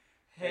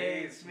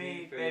Hey, it's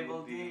me,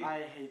 Fable D.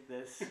 I hate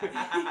this.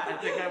 I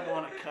think I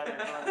want to cut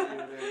it on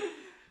you.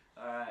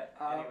 Alright,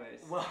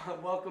 anyways. Well,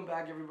 welcome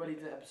back everybody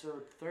to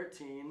episode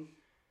 13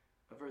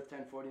 of Earth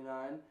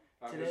 1049.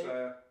 I'm Today,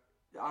 Josiah.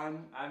 I'm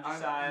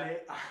Josiah.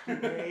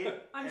 I'm Nate.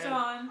 I'm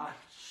Shahan.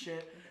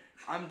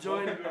 I'm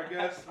joined. Welcome to our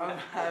guest,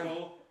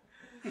 Nicole.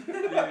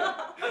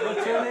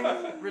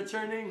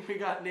 Returning, we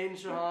got Nate and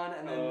Shahan,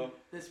 and then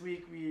this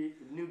week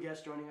new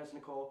guest joining us,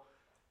 Nicole.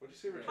 What'd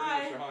you say, returning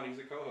Hi. to Shahan? He's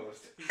a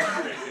co-host.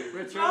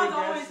 Returning Shahan's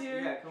always guest.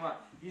 here. Yeah, come on.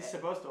 He's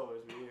supposed to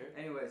always be here.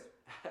 Anyways,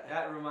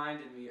 that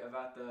reminded me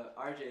about the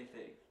RJ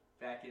thing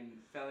back in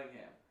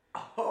Bellingham.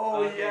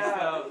 Oh Okay,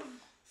 yeah.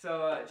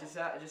 So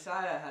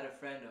Josiah had a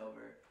friend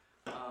over,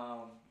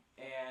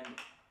 and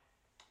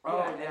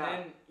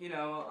then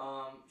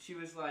she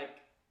was like,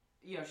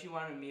 she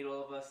wanted to meet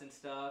all of us and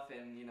stuff,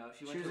 and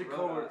she went She was to a Rodos.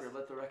 coworker.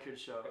 Let the record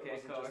show. Okay,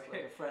 It wasn't just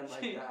like a friend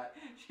like that.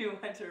 She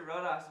went to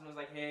Rodos and was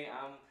like, "Hey,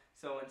 I'm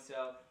so and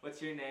so.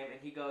 What's your name?" And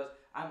he goes,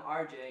 "I'm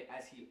RJ,"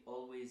 as he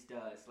always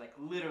does. Like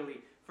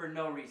literally for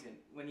no reason.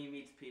 When he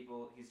meets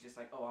people, he's just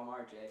like, "Oh, I'm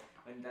RJ,"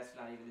 and that's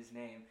not even his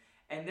name.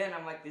 And then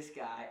I'm like, this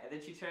guy, and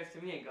then she turns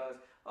to me and goes,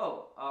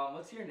 "Oh,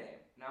 what's your name?"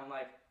 And I'm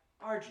like,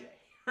 "RJ,"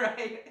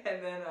 right?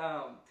 And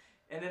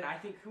then I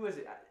think who was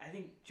it? I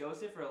think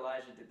Joseph or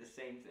Elijah did the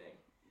same thing.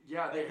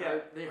 Yeah,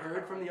 they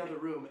heard from the other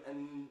room,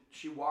 and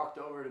she walked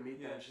over to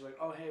meet them. She's like,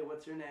 "Oh, hey,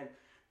 what's your name?"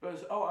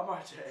 Goes, "Oh, I'm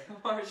RJ."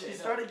 RJ. She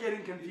started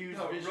getting confused.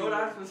 No, visually.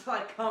 Rodas was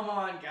like, "Come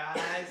on,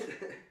 guys."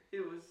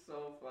 It was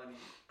so funny.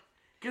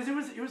 Cause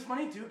it was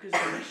funny too. Cause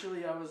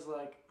initially I was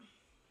like,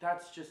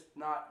 "That's just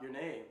not your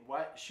name.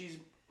 What? She's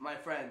my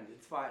friend.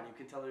 It's fine. You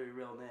can tell her your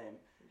real name."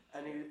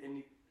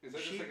 Is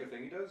that just like a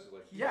thing he does?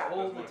 Like Yeah, he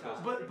all doesn't the want to tell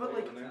time. people but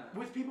like their name?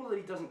 with people that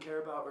he doesn't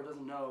care about or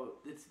doesn't know,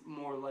 it's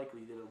more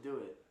likely that he'll do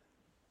it.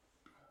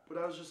 But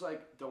I was just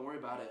like, "Don't worry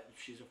about it.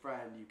 If she's a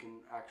friend, you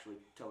can actually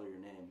tell her your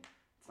name.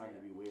 It's not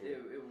gonna be weird."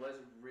 It was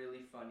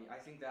really funny. I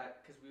think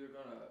that because we were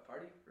going to a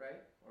party,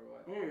 right? Or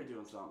what? Maybe you're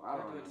doing something. I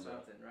We don't were doing know.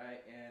 something,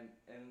 right?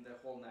 And the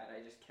whole night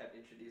I just kept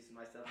introducing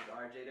myself as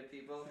RJ to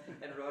people,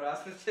 and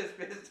Rodas was just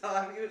pissed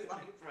off. He was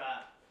like,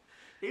 "Bruh."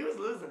 He was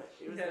losing it.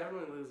 He was Yeah.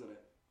 definitely losing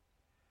it.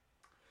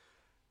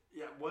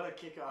 Yeah, what a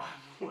kickoff.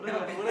 What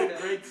a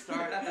great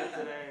start to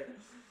today.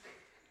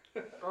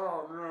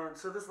 Oh man.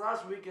 So this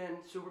last weekend,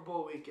 Super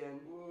Bowl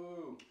weekend,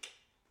 Woo.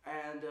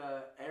 and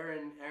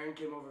Aaron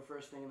came over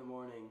first thing in the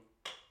morning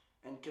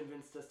and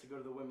convinced us to go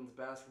to the women's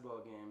basketball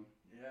game.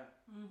 Yeah.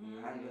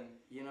 Mm-hmm.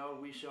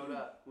 And we showed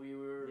up. We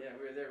were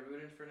We were there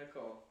rooting for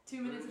Nicole.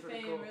 2 minutes of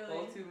Pretty fame, cool.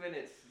 Whole really. 2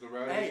 minutes. The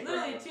rowdy Hey,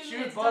 Literally spread. 2 She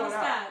minutes, was double balling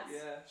out. stats.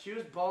 Yeah. she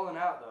was balling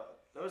out though.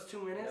 Those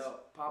 2 minutes, Yo.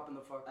 popping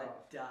the fuck A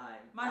off.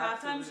 dime. My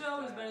halftime Absolute show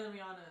was dime. better than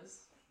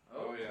Rihanna's.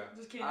 Oh yeah.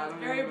 Just kidding. I That's a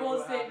don't very remember bold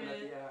what happened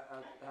statement.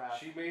 at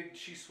half.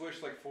 She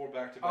switched like 4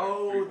 back-to-back.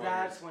 Oh, three-pointers.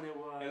 that's when it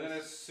was. And then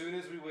as soon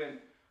as we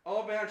went,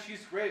 "Oh man,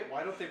 she's great.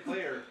 Why don't they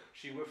play her?"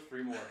 She whipped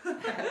 3 more.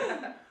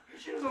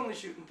 She was only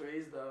shooting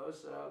threes though,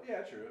 so.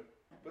 Yeah, true.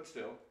 But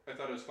still, I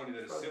thought it was funny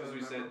that as soon as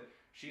we said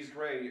she's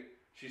great,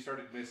 she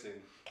started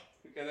missing.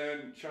 And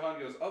then Shahan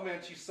goes, "Oh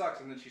man, she sucks,"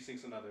 and then she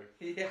sinks another.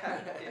 Yeah.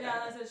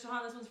 Yeah, I said,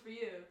 Shahan, this one's for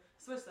you.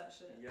 Switch that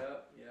shit.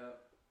 Yep.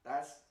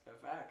 That's the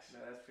facts. No,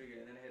 that's pretty good.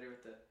 And then I hit her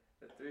with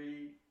the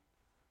 3.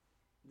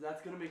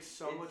 That's gonna make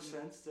so much It's-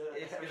 sense to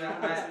it's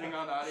everyone gonna- listening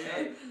on audio.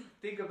 Hey,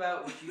 think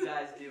about what you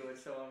guys do when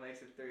someone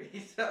makes a 3.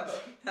 So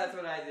that's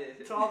what I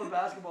did. To all the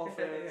basketball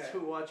fans Yeah.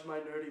 who watch my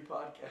nerdy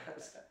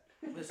podcast,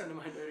 listen to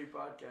my nerdy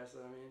podcast.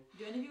 I mean,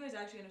 Do any of you guys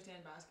actually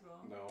understand basketball?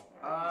 No.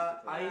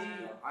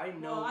 I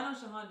know. Well, I know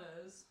Shahan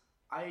does.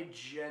 I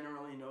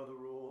generally know the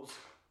rules.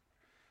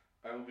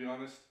 I will be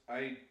honest.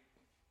 I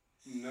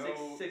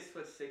know.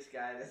 6'6"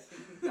 guy. That's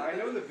I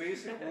know the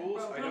basic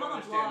rules. Bro, I put him don't on the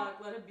understand. block,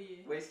 let it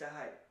be. waste of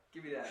height.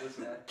 Give me that.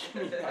 Listen,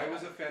 That. I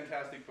was a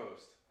fantastic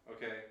post.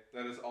 Okay,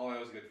 that is all I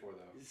was good for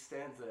though. He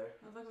stands there.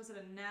 Motherfucker was at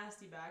a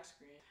nasty back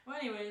screen. Well,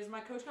 anyways, my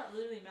coach got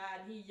really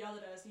mad and he yelled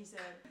at us and he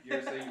said,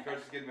 You're saying your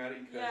coach is getting mad at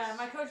you because yeah,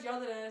 my coach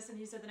yelled at us and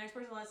he said the next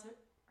person that lets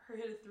her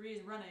hit a 3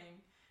 is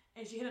running.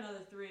 And she hit another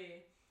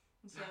 3.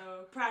 And so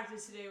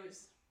practice today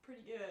was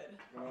pretty good.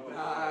 Oh, Yeah,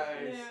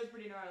 Nice. it was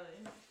pretty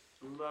gnarly.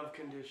 Love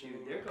conditioning.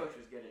 Dude, their coach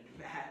was getting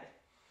mad.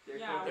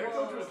 Yeah, Their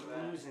well, coach was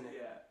mad. losing it.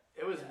 Yeah.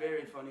 It was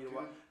very funny to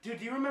watch. Dude,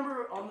 do you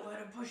remember on Don't let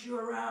him push you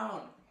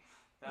around.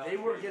 That they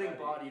was were pretty getting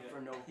funny. bodied for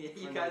no. Yeah, for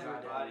you no guys were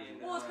goddamn bodying reason.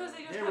 them. Well, it's because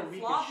they just They were kept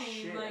weak as flopping.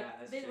 shit. Like, Yeah,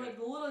 that's they true. like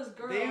the littlest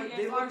girl They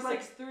against look our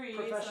like 6'3".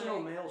 Professional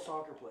It's like, male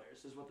soccer players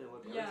is what they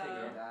look like. Yeah. Take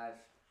your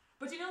dives.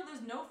 but you know,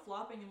 there's no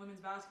flopping in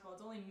women's basketball.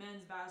 It's only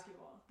men's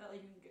basketball that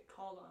like you can get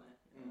called on it.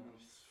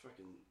 It's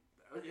fucking.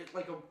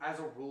 Like as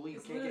a rule, you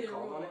It's can't get literally a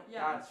called on rule, it.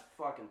 yeah. That's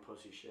fucking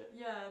pussy shit.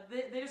 Yeah,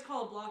 they just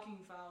call it blocking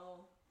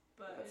foul,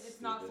 but That's it's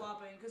not stupid.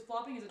 flopping because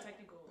flopping is a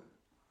technical.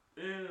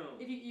 Ew.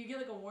 If you get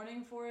like a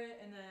warning for it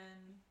and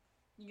then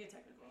you get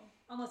technical,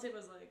 unless it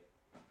was like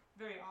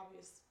very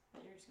obvious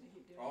that you're just gonna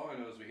keep doing All it. I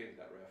know is we hated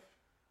that ref.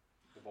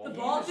 The ball. The He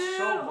ball, was dude!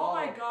 so Oh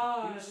my bald.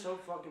 god! He was so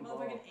fucking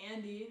bald. Motherfucking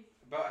Andy.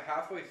 About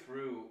halfway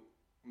through,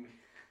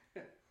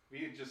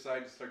 me and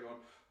Josiah just started going,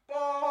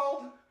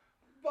 "Bald,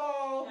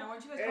 ball. Yeah,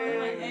 weren't you guys calling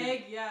like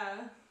egg? Yeah.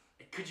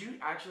 Could you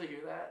actually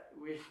hear that?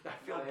 I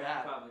feel Aaron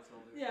bad. probably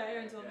told her. Yeah,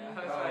 Aaron told me. I Oh,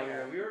 was like,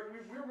 yeah,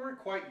 we weren't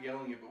quite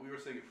yelling it, but we were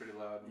saying it pretty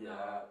loud.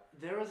 Yeah.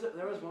 There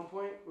was one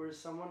point where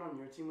someone on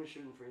your team was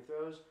shooting free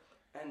throws,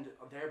 and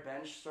their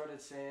bench started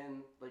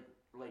saying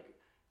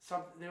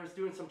they was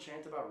doing some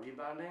chant about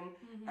rebounding,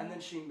 and then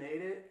she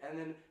made it, and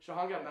then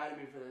Shahan got mad at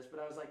me for this,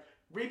 but I was like,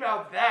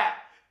 rebound that,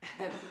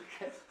 and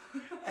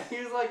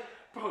he was like,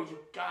 bro, you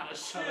gotta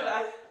shut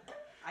up.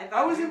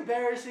 I was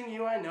embarrassing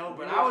you, I know,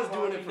 but I was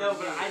doing it for No,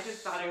 but you. I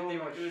just thought So it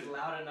much was shit.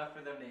 loud enough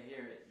for them to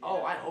hear it. you Oh,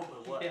 know? I hope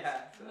it was.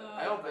 Yeah. So No.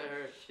 I hope they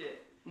heard.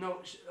 Shit. No,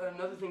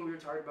 another thing we were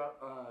talking about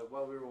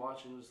while we were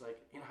watching was like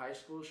in high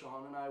school,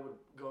 Shahan and I would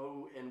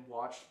go and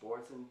watch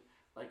sports and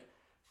like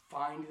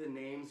find the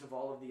names of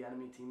all of the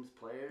enemy team's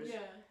players Yeah.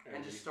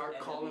 and just start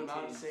Enemy calling them out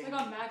and teams. saying,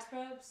 Like on Max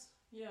Preps?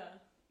 Yeah.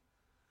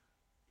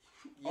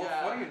 Oh,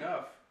 funny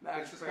enough,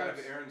 Max this is kind of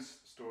Preps. Aaron's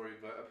story,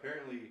 but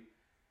apparently,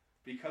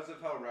 because of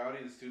how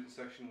rowdy the student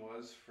section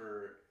was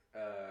for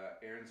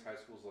Aaron's high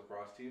school's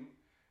lacrosse team,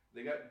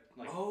 they got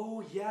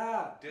Oh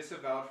yeah.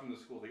 disavowed from the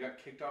school. They got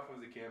kicked off of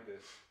the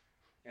campus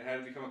and had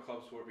to become a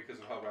club sport because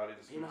of how rowdy the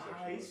In student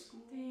section high was.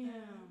 school. Damn.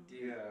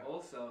 Dude, Yeah.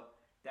 also,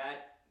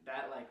 that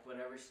like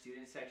whatever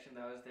student section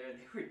that was there,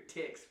 they were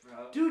dicks,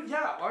 bro. Dude,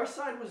 yeah, our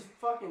side was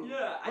fucking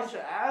Yeah, bunch of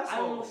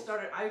assholes.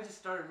 I just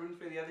started rooting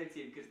for the other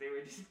team because they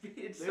were just being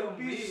They so would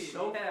be mean.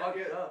 so yeah.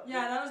 fucked up.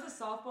 Yeah, that was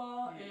the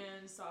softball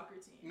and soccer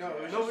team. No,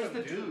 it was No, just it was some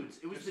the dude. dudes.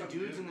 It was Just the some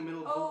dudes dude. in the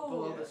middle Oh.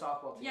 below the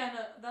softball team. Yeah,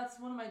 no, that's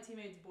one of my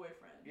teammates'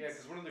 boyfriends. Yeah,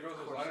 because one of the girls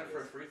Of was course lining it for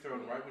a is. free throw,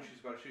 and right when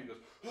she's about to shoot, he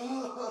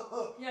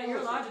goes, Yeah, you're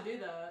allowed to do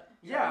that.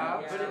 Yeah,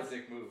 Yeah. but It's it's a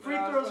dick move. free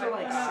I was throws are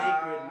like, like ah.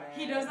 sacred, man.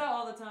 He does that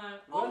all the time.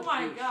 What Oh a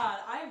my douche. god,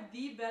 I have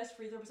the best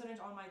free throw percentage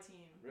on my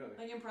team. Really?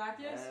 Like in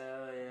practice.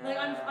 Hell yeah. Like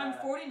I'm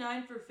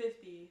 49 for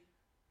 50.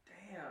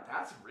 Damn.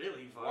 That's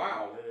really fucking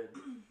Wow. good.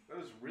 That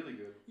was really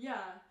good.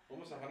 Yeah.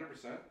 Almost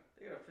 100%.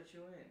 They gotta put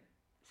you in.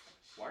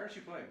 Why aren't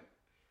you playing?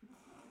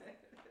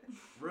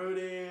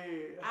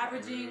 Rudy.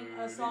 Averaging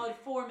a Rudy. solid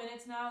 4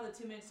 minutes now. The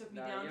 2 minutes took me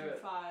Nah, down you're- to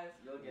 5.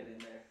 You'll get in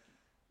there.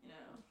 You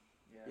know.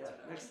 Yeah.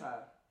 Yeah, next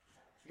time.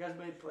 You guys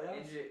made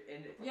playoffs?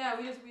 Yeah,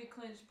 we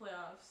clinched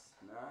playoffs.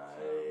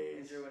 Nice.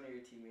 Injure one of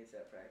your teammates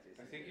at practice.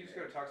 I think you just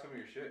gotta talk some of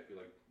your shit. Be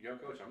like, yo,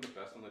 coach, I'm the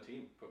best on the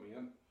team. Put me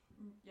in.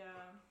 Yeah.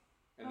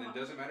 And then it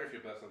doesn't matter if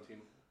you're best on the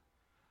team.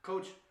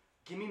 Coach,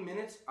 give me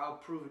minutes. I'll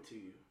prove it to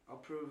you. I'll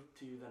prove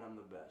to you that I'm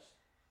the best.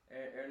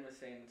 Aaron was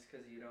saying it's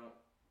because you don't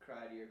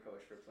cry to your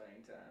coach for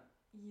playing time.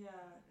 Yeah.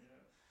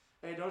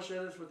 Hey, don't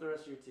share this with the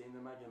rest of your team. They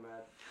might get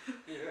mad.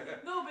 Yeah.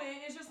 No, but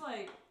it's just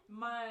like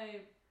my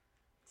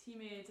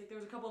teammates. Like there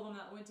was a couple of them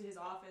that went to his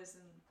office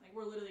and like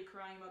were literally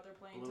crying about their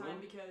playing Blue? time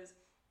because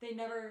they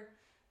never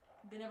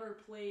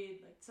played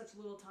like such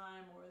little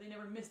time or they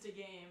never missed a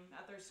game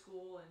at their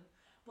school and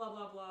blah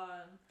blah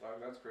blah. And Dog,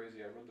 that's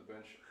crazy. I rode the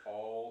bench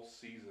all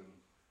season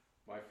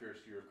my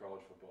first year of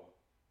college football.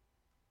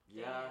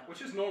 Yeah.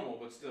 Which is normal,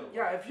 but still.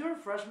 Yeah, if you're a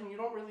freshman, you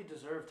don't really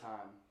deserve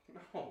time.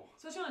 No.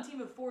 especially on a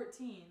team of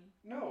 14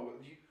 No.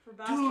 You, for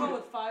basketball Dude,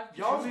 with 5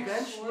 Y'all's you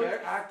bench expect-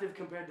 looked active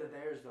compared to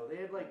theirs, though. They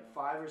had like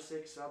 5 or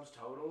 6 subs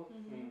total.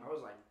 Mhm. I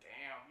was like,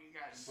 damn, you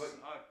guys But-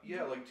 suck.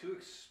 yeah, like to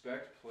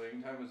expect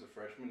playing time as a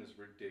freshman is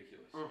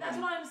ridiculous. Mhm. That's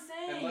what I'm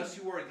saying. Unless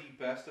you are the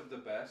best of the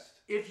best.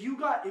 If you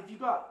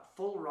got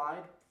full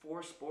ride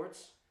for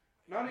sports,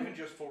 Not even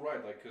just full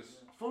ride, like, because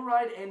full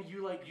ride, and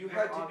you like you were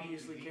had to be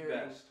obviously the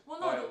carrying. best Well,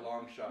 no, by the- a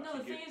long shot no, to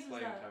the get thing is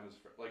playing that- time as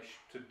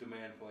to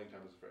demand playing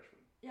time as a freshman.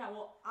 Yeah,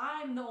 well,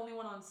 I'm the only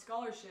one on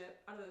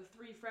scholarship out of the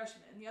 3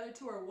 freshmen. The other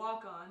 2 are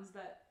walk-ons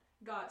that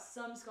got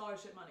some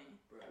scholarship money.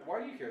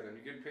 Why do you care then?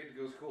 You're getting paid to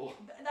go to school.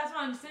 That's what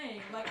I'm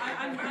saying. Like Fair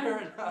I'm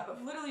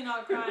enough. literally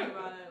not crying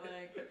about it.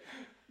 Like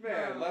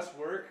Man, less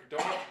work,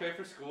 don't have to pay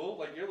for school.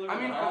 Like you're living.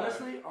 I mean, a high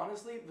life.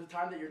 honestly, the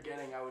time that you're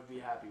getting, I would be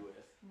happy with.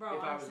 bro,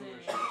 if I I'm was in saying.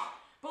 your shoes.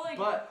 But like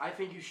But I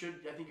think you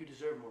should. I think you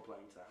deserve more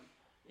playing time.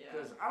 yeah.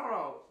 Because I don't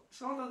know,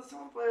 some of the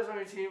players on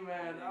your team,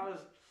 man.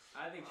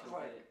 I think she'll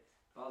Like- get it.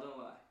 Ball don't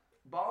lie.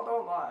 Ball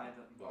don't lie.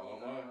 Ball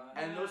don't lie.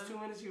 And Yeah. those 2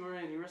 minutes you were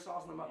in, you were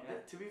saucing them up. Yeah.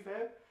 To be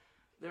fair,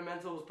 their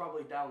mental was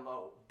probably down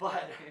low,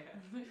 but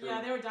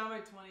Yeah, they were down by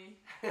 20.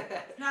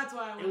 it That's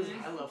why I went was in.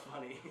 hella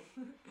funny.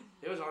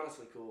 It was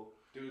honestly cool.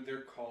 Dude,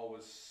 their call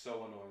was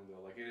so annoying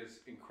though. Like it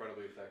is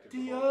incredibly effective.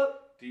 D The whole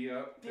up, D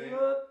up D thing.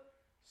 up.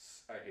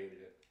 I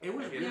hated it. It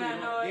was I hated really it. Yeah,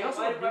 annoying. no, They yeah, also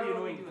why- have why really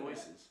were we annoying doing that?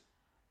 voices.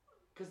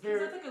 Because 'Cause they're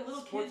that's like a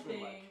little kid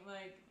sportsmanlike. thing.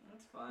 Like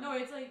That's fine. no,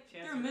 it's like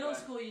Chance through is middle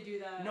fine. school you do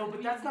that. No, and but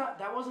we- that's not.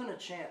 That wasn't a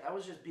chant. That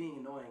was just being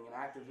annoying and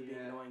actively being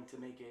Yeah. annoying to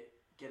make it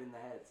get in the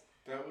heads.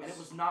 That And it was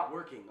was. not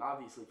working,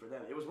 obviously, for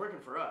them. It was working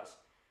for us.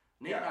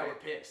 Nate Yeah, and I I- were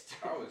pissed.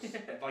 I was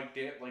like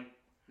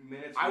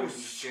minutes. I away was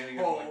from so. standing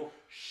up like,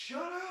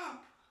 shut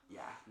up!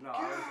 Yeah. No,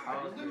 God, I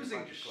was you're pretty losing.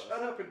 fucking Just close.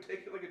 shut up and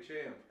take it like a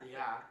champ.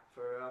 Yeah,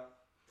 for real.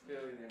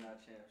 Clearly they're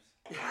not champs.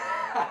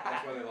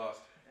 That's why they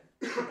lost.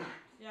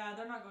 Yeah,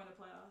 they're not going to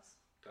playoffs.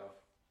 Tough.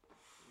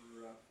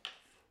 Rough.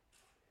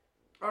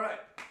 All right,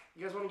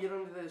 you guys want to get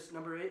into this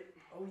number 8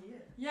 Oh yeah.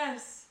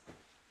 Yes.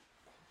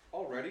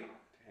 Already?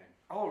 Dang.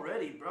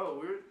 already,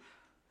 bro?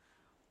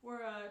 We're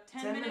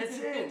 10 10 minutes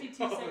and minutes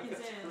 52 Oh, seconds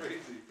that's in.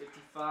 crazy.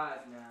 55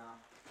 now.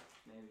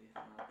 Maybe.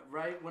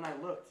 Right when I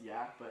looked,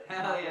 yeah, but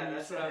Hell not when yeah, you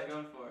that's what I was said.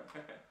 going for.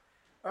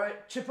 All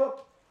right, chip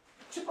up,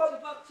 chip up.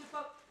 Chip up, chip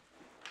up.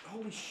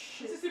 Holy This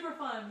shit! is super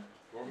fun.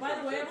 What was By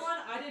our the way, tips? everyone,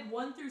 I did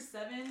 1 through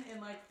 7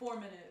 in like 4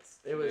 minutes.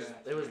 It was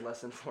Yeah.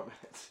 less than 4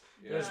 minutes.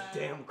 Yeah. It was Yeah.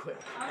 damn quick.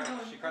 I was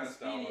going She kind of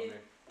styled on speedy. me.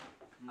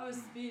 I was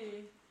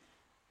speedy.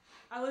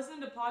 I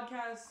listened to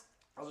podcasts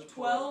I was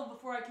 12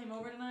 before I came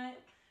over tonight,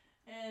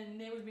 and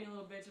Nate was being a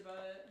little bitch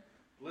about it.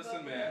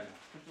 Listen, man.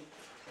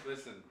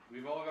 Listen,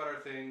 we've all got our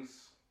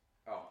things.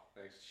 Oh,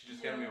 thanks. She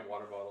just gave me a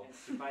water bottle. And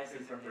spices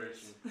In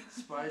preparation.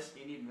 Spice.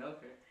 You need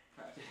milk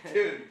or?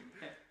 Dude,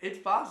 It's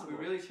possible. We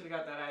really should have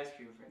got that ice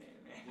cream for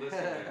Nate, man.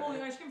 listen, man.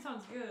 Holy ice cream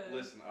sounds good.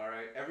 Listen,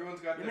 alright.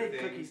 Everyone's got We their made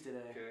thing. cookies today.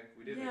 Okay,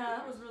 we did Yeah, make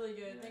that was cookies. really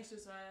good. Yeah. Thanks,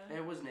 Josiah.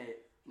 It was Nate.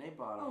 Nate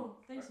bought 'em. Oh,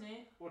 thanks,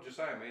 Nate. Well,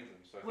 Josiah made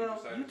them, so I think Well,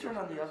 Josiah you knows turn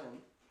on what the it is.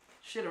 oven.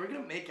 Shit, are we gonna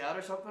make out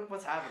or something?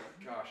 What's happening?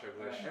 Gosh, I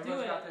wish. Alright,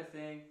 everyone's it. got their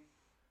thing.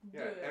 Do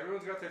Yeah, it.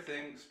 everyone's got their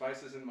thing.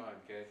 Spices in mine,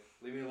 okay?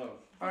 Leave me alone.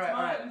 All right,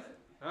 all right. Mine.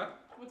 Huh?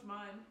 What's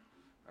mine?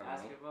 I don't know.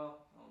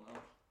 Basketball? I don't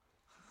know.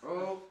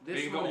 Oh, this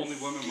Being the one only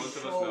is woman most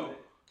of us so- know.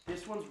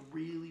 This one's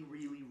really,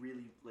 really,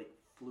 really like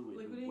fluid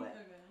Liquidy? and wet.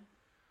 Okay.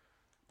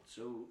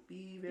 So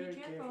be very Be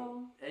careful.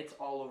 careful. It's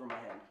all over my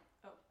hand.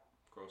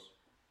 Gross.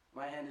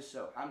 My hand is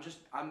soaked.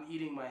 I'm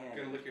eating my hand.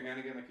 You gonna lick your hand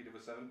again like you did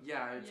with 7?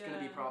 Yeah, it's gonna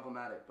be Yeah.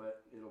 problematic,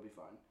 but it'll be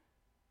fine.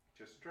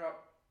 Just a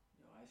drop.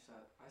 Yo, I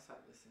saw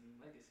this in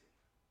Legacy.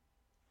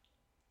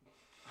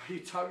 Are you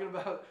talking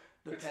about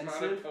the It's not a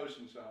pensive?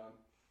 potion, Sean.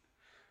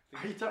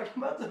 Are you talking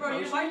about the Bro,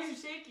 why are you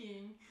potions?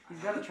 shaking? He's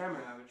got a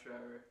tremor. I'm a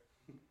Trevor.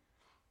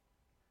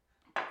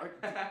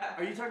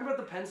 Are you talking about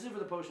the pensive or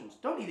the potions?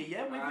 Don't eat it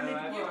yet. Wait for I know, Nate.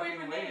 I to You pour. wait for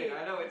fucking waited. Nate.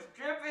 I know, it's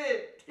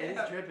dripping. It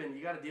is dripping.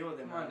 You gotta deal with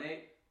it, Come on, man.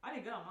 Nate. I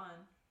did good on mine.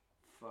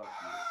 Fuck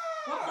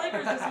What flavor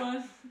is this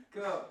one?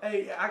 Go. you.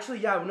 Hey, actually,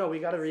 yeah, no, we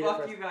gotta read it Fuck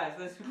first. you guys.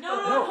 Let's No,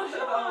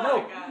 Oh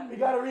No, my God. we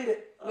gotta read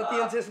it. Let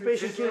the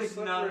anticipation this kill is you.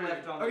 There's none slippery.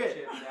 left on Okay. the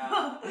chip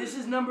now. This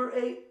is number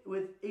 8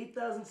 with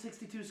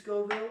 8,062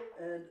 Scoville,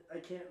 and I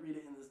can't read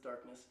it in this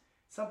darkness.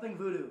 Something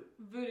voodoo.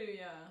 Voodoo,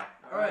 yeah.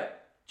 All right.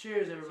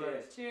 Cheers, everybody.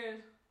 Cheers.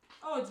 Cheers.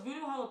 Oh, it's voodoo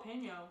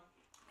jalapeno.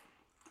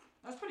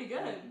 That's pretty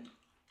good.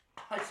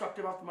 I sucked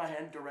it off my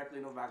hand directly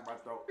in the back of my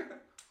throat. Ouch.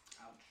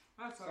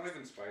 That It's not sucks.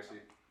 even spicy.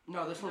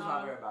 No, this one's No.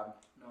 not very bad.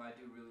 No, I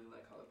do really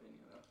like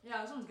jalapeno though.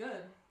 Yeah, this one's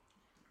good.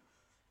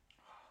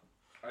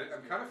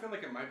 I'm kind of feeling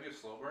like it might be a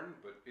slow burn,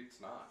 but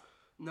it's not.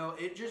 No,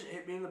 it just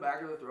hit me in the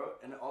back of the throat,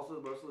 and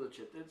also most of the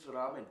chip did, so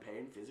now I'm in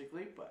pain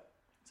physically, but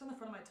It's on the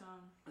front of my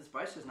tongue. the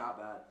spice is not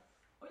bad.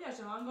 Oh yeah,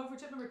 Shahan, going for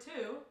tip number 2.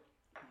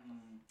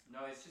 No,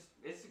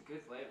 it's a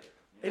good flavor.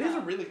 It is a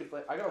really good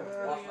flavor. I gotta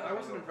wash my I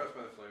wasn't hand. impressed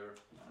by the flavor.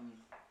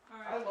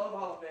 Alright. I love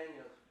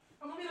jalapenos.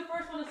 I'm gonna be the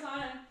first one to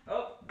sign.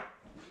 Oh.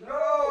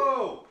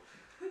 No!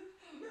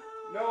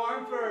 No,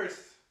 I'm first.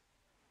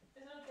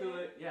 Is it Do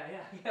okay? it. Yeah,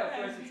 yeah. Yeah, of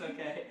course it's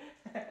okay.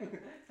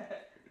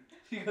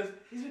 She goes,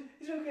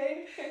 he's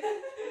okay.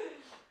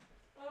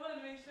 I wanted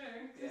to make sure.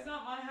 'Cause Yeah. it's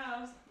not my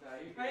house. No,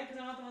 you Right?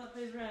 Because I'm not the one that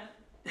pays rent.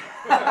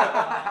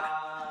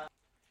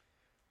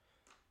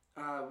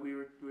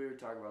 We were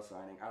talking about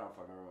signing. I don't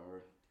fucking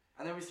remember.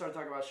 And then we started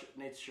talking about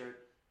Nate's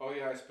shirt. Oh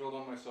yeah, I spilled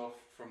on myself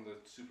from the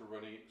super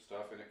runny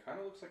stuff, and it kind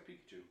of looks like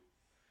Pikachu.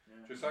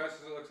 Yeah. Josiah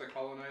says it looks like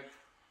Hollow Knight.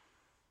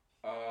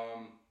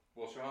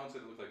 Well, Shahan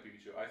said it looked like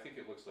Pikachu. I think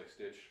it looks like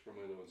Stitch from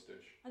Lilo and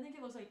Stitch. I think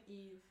it looks like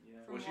Eve.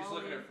 Yeah. From Well, she's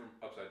looking Wall-E. at it from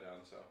upside down,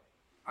 so.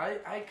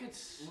 I could.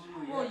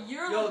 Well,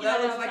 you're Yo, looking that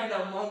at it looks like upside an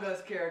down. Among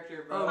Us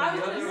character, bro. Oh, I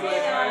was The gonna other say way.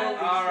 that.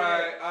 Holy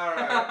Alright, shit.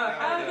 alright.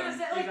 I was gonna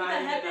say, like, with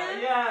the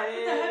headband? Yeah, With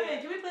the yeah,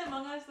 headband. Can we play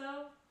Among Us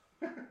though?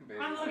 Maybe.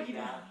 I'm looking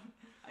Yeah. down.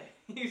 I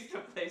used to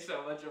play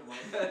so much Among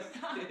Us.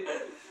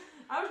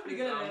 I was pretty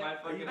good On at my it.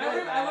 fucking I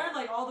I learned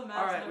like all the maps.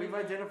 All right, and we've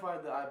everything.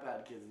 identified the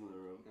iPad kids in the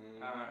room.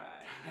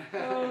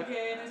 Alright.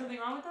 Okay, and there's something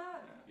wrong with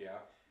that? Yeah.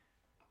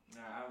 No,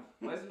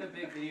 I wasn't a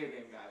big video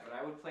game guy, but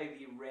I would play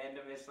the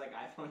randomest like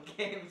iPhone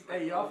games.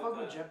 Hey, like, y'all all the fuck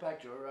with time.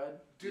 Jetpack Joyride?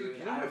 Dude, you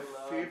Dude, know I my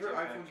love favorite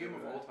Jetpack iPhone game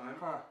of all Joyride. time?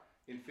 Huh.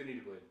 Infinity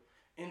Blade.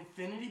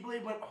 Infinity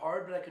Blade went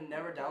hard, but I could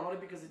never download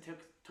it because it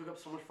took up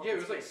so much fucking Yeah, it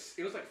was like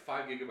space.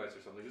 5 gigabytes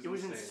or something. It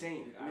was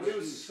insane. Dude, I But it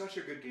was such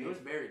a good It game. was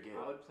very good.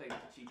 I would play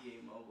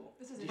GTA Mobile.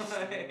 This is Just-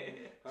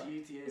 interesting. Huh?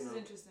 GTA. This is mode.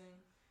 interesting.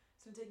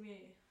 It's gonna take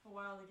me a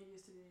while to get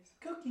used to these,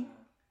 Cookie.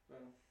 but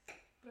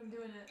I'm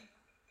doing it.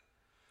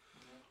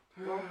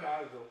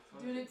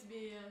 Doing it to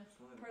be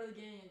part of the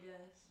gang, I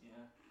guess. Yeah.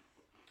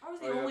 I was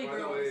the Oh, yeah, only by the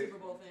girl in way- the Super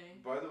Bowl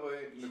thing. By the way,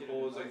 You should've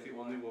Nicole is like invited the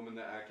only woman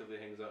that actively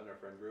hangs out in our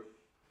friend group,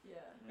 Yeah.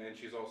 and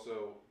she's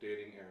also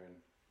dating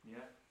Aaron.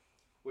 Yeah.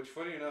 Which,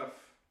 funny enough,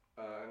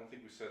 I don't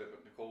think we said it,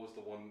 but Nicole was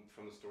the one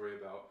from the story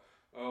about,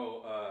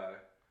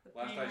 The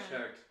last I payment.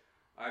 checked,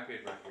 I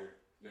paid rent here.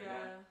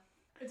 Yeah.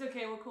 It's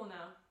okay. We're cool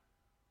now.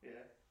 Yeah.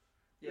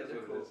 Yeah, That's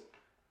they're what it cool. is.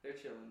 They're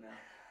chilling now.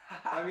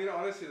 I mean,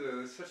 honestly,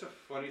 though, it's such a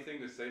funny thing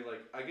to say.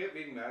 Like, I get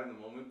being mad in the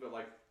moment, but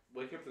like,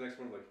 waking up the next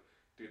morning, like,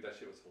 dude, that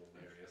shit was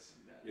hilarious.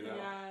 You know?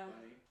 Yeah.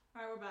 Funny.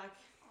 All right, we're back.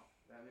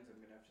 That means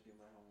I'm gonna have to do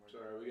my homework.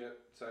 Sorry, we got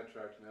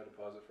sidetracked and had to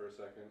pause it for a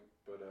second,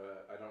 but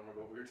I don't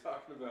remember what we were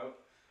talking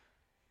about.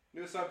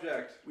 New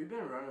subject. We've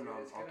been running Dude,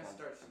 on it's all gonna kinds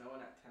start of stuff.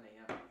 snowing at 10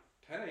 a.m.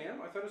 10 a.m.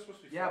 I thought it was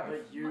supposed to be 5. Yeah,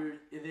 but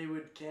they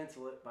would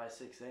cancel it by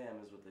 6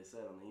 a.m. is what they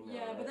said on the email.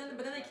 Yeah, right? but then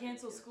they It's not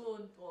cancel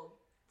gonna school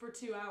for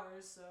 2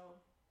 hours, so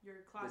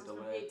your class is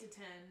from delayed. 8 to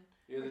 10.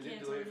 Yeah, they Or did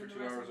cancel delay it it for and 2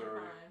 the rest hours of your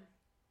already. prime.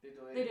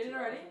 They did it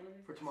already?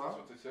 For That's tomorrow?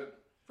 what they said.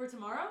 For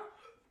tomorrow?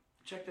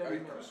 Check that I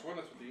email. could have sworn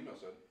that's what the email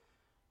said.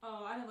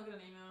 Oh, I didn't look at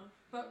an email.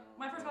 But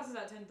my first class is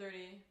at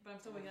 10:30, but I'm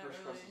still waking up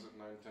First class early. is at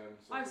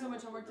 9:10. I have so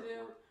much homework to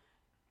do.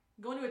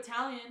 Going to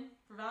Italian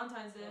for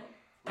Valentine's Day.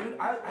 Dude,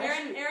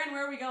 Aaron,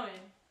 where are we going?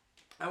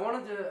 I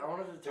wanted to It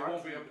talk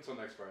won't to be you. up until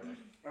next Friday.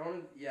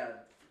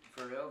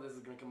 For real, this is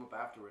gonna come up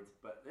afterwards.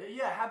 But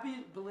yeah,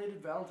 happy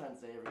belated Valentine's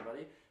Day,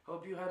 everybody.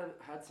 Hope you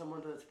had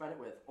someone to spend it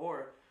with,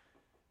 or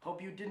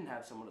hope you didn't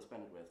have someone to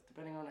spend it with,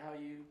 depending on how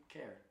you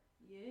care.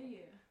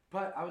 Yeah.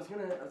 But I was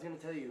gonna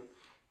tell you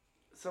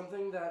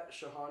something that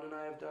Shahan and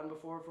I have done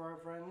before for our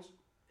friends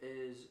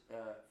is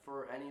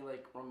for any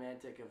like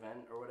romantic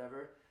event or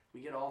whatever,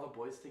 we get all the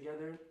boys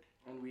together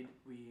and we'd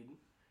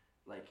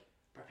like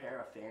prepare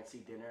a fancy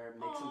dinner,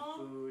 make some Aw.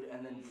 food,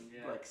 and then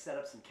Yeah. like set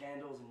up some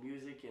candles and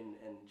music and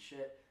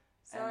shit.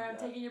 Sorry, And, I'm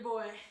taking your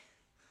boy.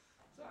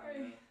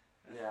 Sorry.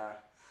 Yeah.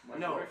 My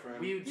no, boyfriend.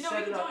 we would You know, set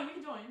we it can up. join. We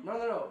can join.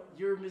 No.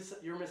 You're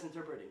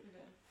misinterpreting.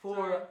 Okay. For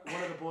Sorry.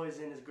 one of the boys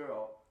and his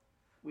girl,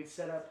 we'd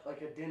set up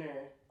like a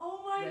dinner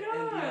Oh my and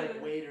god. be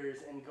like waiters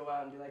and go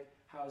out and be like,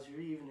 "How's your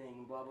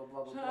evening?" Blah blah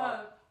blah blah Shut blah.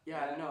 up.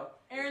 Yeah, no.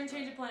 Aaron,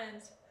 change of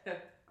plans.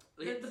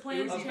 It- The plans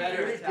it would A be change. better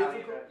very Italian.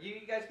 difficult. You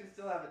guys can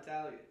still have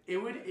Italian. It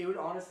would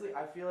honestly.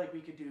 I feel like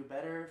we could do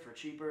better for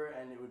cheaper,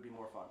 and it would be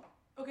more fun.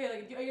 Okay,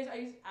 like, are you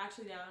guys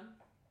actually down?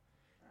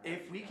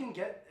 If we can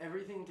get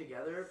everything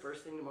together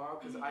first thing tomorrow,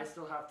 because I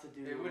still have to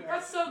do. It would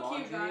That's so laundry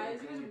cute, guys.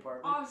 and You clean the guys are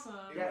apartment.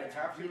 awesome. It Yeah, would it's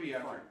have to really be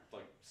after fun.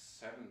 like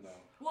 7 though.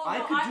 Well, I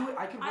no, could do it.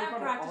 I could I work have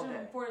on it practice all from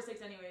day. 4 to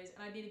 6 anyways,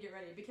 and I need to get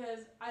ready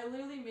because I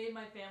literally made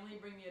my family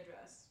bring me a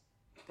dress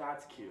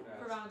That's cute. Yeah.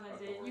 for That's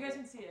Valentine's Day. You guys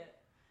can see it.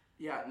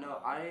 Yeah,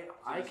 no, I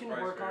it's can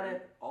price work on vary?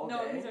 it all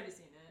No, day. he's already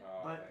seen it.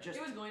 Oh, But okay. just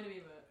It was going to be,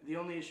 but the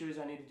only issue is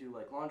I need to do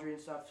like laundry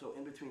and stuff. So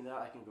in between that,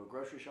 I can go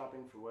grocery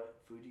shopping for what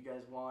food you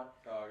guys want,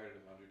 Oh, I gotta do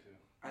laundry too.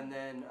 and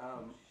then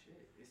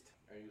Shit, it's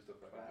I used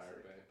up like a Classic.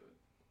 Pirate Bay,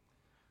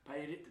 but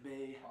paid it to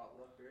be.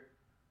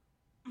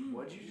 potlucker.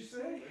 What'd you just say?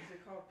 What is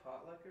it called?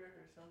 Potlucker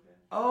or something?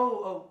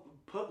 Oh,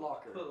 Put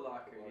Locker. Put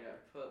locker. Yeah,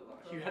 put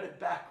locker. You had it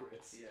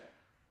backwards. Yeah.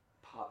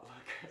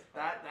 Potluck.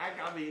 That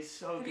got me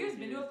so have you guys confused.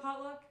 been to a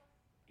potluck?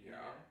 yeah.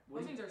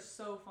 Those things are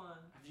so fun.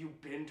 Have you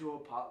been to a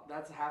pot?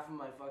 That's half of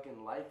my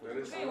fucking life. That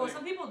is Okay, well,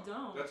 some people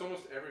don't. That's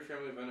almost every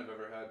family event I've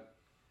ever had.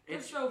 They're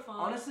It's so fun.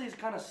 honestly, it's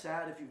kind of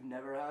sad if you've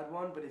never had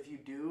one, but if you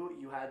do,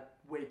 you had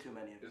way too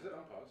many of them. Is it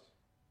unpaused?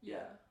 Yeah.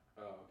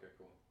 Oh, okay,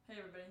 cool. Hey,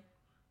 everybody.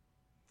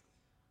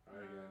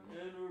 Alright,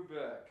 again. And we're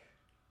back.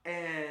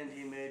 And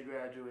he made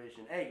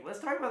graduation. Hey, let's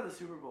talk about the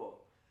Super Bowl,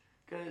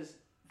 because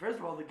first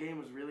of all, the game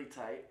was really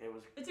tight. It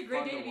was. It's a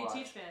great fun day to be a watch.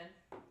 Chiefs fan.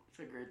 It's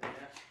a great day.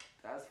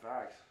 That's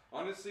facts.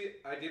 Honestly,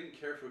 I didn't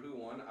care for who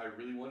won. I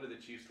really wanted the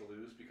Chiefs to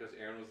lose because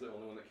Aaron was the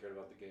only one that cared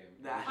about the game.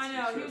 That's I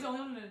know, true. he was the only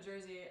one in a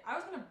jersey. I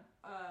was gonna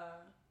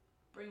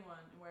bring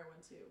one and wear one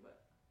too, but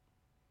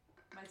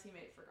my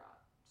teammate forgot.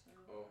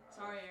 So Oh.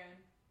 sorry, Aaron.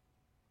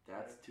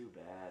 That's too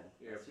bad.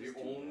 Yeah, That's the just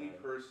too only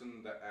bad.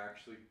 person that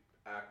actually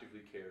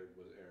actively cared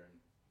was Aaron.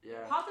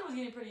 Yeah. Hopton was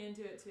getting pretty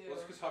into it too. Well,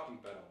 it's because Hopkins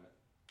bet on it.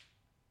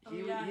 Oh,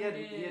 He, yeah, he had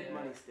he he had did.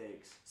 money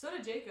stakes. So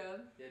did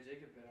Jacob. Yeah,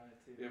 Jacob bet on it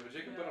too. Yeah, but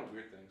Jacob Yeah. bet on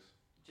weird things.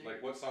 Jacob,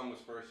 Like what song was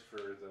first for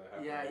the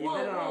halftime? Yeah, he Well,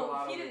 bet on a well,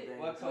 lot he of did- things.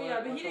 What Well, yeah,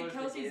 but What he did color's the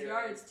Kelsey's Gatorade?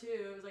 yards too.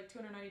 It was like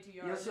 292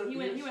 yards. also- he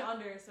went he he went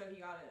under, so he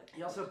got it.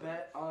 He also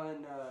bet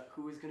on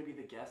who was going to be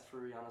the guest for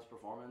Rihanna's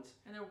performance,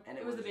 And, there, and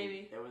it was the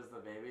baby. It was the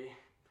baby.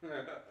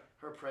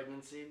 Her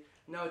pregnancy.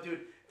 No,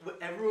 dude,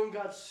 everyone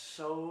got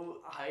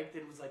so hyped.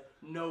 It was like,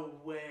 no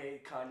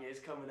way Kanye's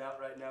coming out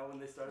right now when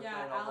they started Yeah,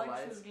 playing all the Alex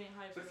lights. was getting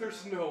hyped. It's like for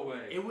there's that. no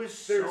way. It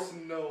was There's so.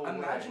 no way.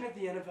 Imagine if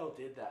the NFL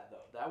did that though.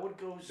 That would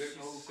go There's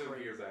so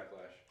severe crazy.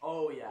 backlash.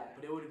 Oh yeah,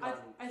 but it would have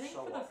gone I think so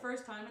for the wild.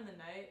 first time in the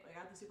night, like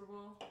at the Super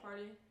Bowl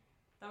party,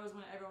 that was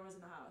when everyone was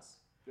in the house.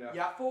 Yeah.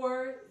 Yeah,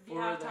 For the for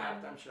halftime.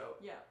 the halftime show.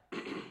 Yeah.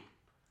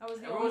 That was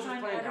the Everyone only was just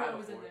time playing Die everyone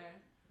was in before. there.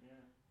 Yeah.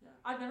 Yeah.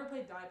 I've never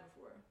played Die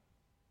before.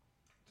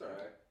 It's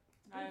alright.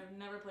 I've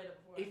never played it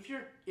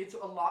before. It's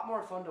a lot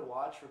more fun to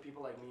watch for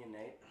people like me and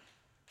Nate,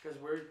 because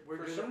we're For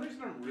good some at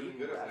reason, I'm really being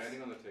good at refs.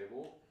 landing on the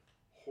table.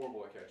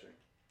 Horrible at catching.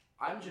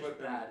 I'm just But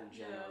then- bad in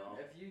Yeah. general.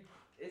 If you,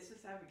 it's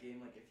this type of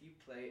game. Like if you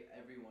play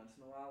every once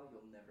in a while,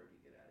 you'll never be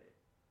good at it.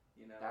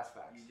 You know. That's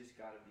facts. You just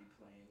gotta be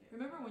playing it.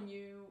 Remember when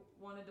you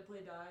wanted to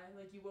play Die?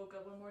 Like you woke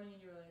up one morning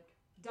and you were like,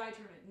 Die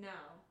tournament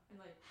now. And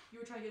like you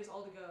were trying to get us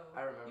all to go.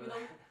 I remember Even that.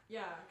 though,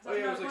 yeah. 'Cause Oh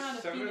yeah, it I was was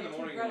like 7 in the Phoenix with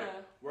morning. Greta.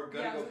 Like, we're Yeah,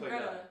 gonna it go was play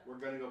Greta. die. We're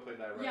gonna go play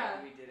die right Yeah.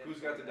 now. We didn't Who's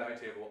play got the die that.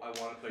 table? I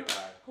want to play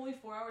die. Holy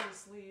 4 hours of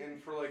sleep.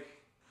 And for like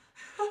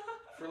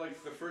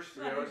the first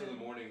 3 Not hours of even.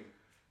 the morning,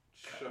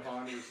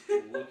 Shahan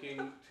was looking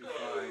to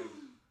find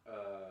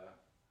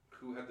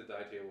who had the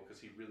die table because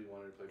he really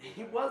wanted to play.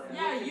 He Fortnite. was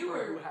Yeah, looking you for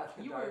were- who had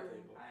the you die were-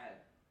 table.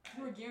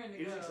 You were gearing to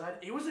He was go. excited.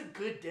 It was a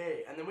good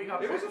day, and then we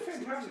got It was a breakfast.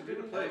 fantastic day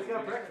to play. We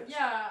got breakfast.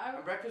 Yeah,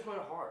 And breakfast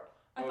went hard.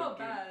 I Oh, felt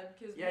dude. bad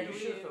because Yeah, you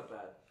should have felt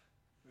bad.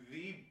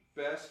 The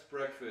best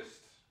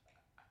breakfast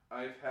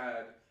I've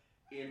had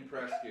in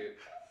Prescott.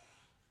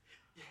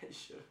 Yeah, you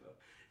should have.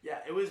 Yeah,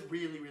 it was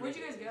really, really Where'd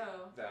you good. guys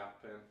go? The apple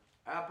pen.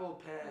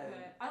 Apple pen.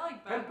 Okay, I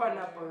like Pen bad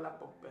pineapple weather.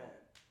 apple pen.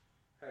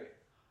 Hey,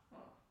 Oh.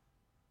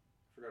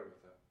 forgot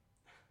about that.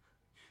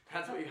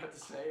 That's what you have to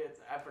say.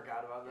 I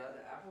forgot about Yeah, that.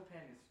 the Apple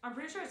Pen is. I'm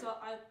pretty sure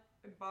I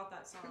bought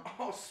that song.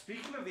 Oh,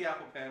 speaking of the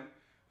apple pen,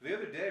 the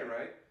other day,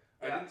 right?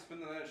 I Yeah. didn't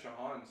spend the night at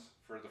Shahan's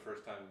for the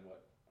first time in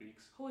what,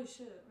 weeks? Holy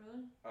shit,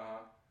 really?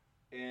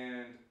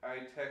 And I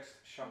text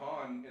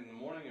Shahan in the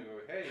morning and go,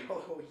 hey,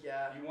 Oh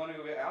yeah. you want to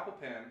go get apple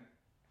pen?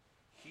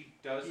 He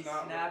does He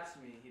not. snaps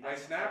me. He I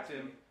doesn't snapped text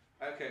him.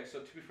 me. Okay,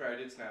 so to be fair, I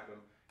did snap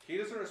him. He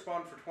doesn't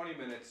respond for 20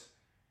 minutes.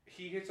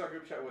 He hits our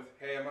group chat with,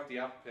 hey, I'm at the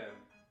apple pen.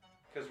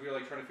 Because we were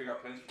like trying to figure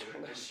out plans for the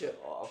Turn day. that shit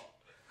off.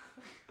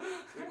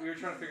 We were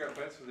trying to figure out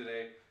plans for the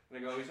day. And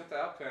I go, he's at the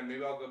apple pen.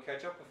 Maybe I'll go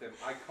catch up with him.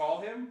 I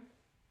call him.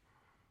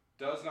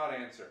 Does not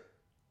answer.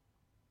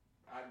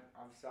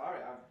 I'm sorry.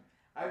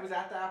 I was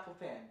at the Apple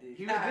Pen, dude.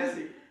 He was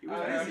busy. He was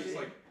And I'm busy. just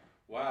like,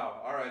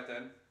 wow, alright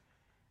then.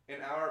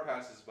 An hour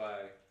passes by.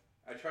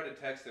 I try to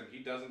text him. He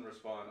doesn't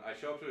respond. I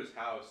show up to his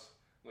house.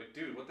 I'm like,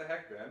 dude, what the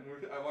heck, man?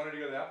 I wanted to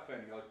go to the Apple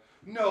Pen. You're like,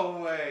 no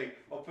way.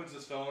 Opens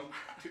his phone.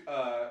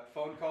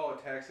 Phone call, a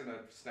text, and a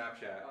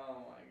Snapchat.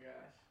 Oh my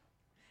gosh.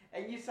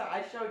 And you saw,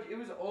 I showed you, it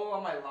was all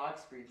on my lock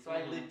screen, so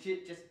I Mhm.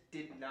 legit just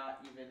did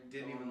not even.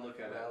 Didn't even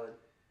look at it. Valid.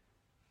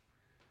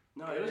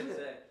 No, What it was did it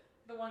good. say?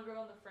 The one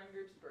girl in the friend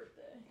group's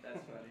birthday. That's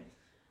funny.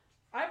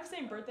 I have the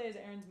same birthday as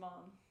Aaron's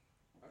mom.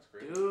 That's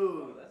great.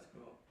 Oh, Dude, that's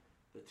cool.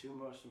 the two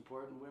most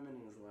important women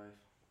in his life.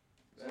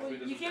 That's Well, what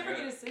he you doesn't can't forget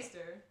forget. his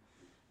sister.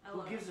 Who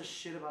Ella. gives a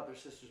shit about their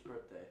sister's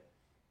birthday?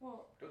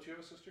 Well, Don't you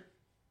have a sister?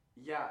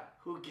 Yeah,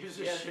 who gives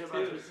a Yeah, shit me about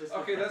too. their sister?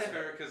 Okay, that's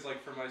fair, because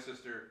like for my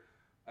sister,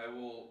 I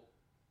will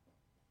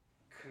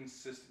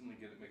consistently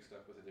get it mixed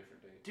up with a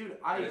different date. Dude,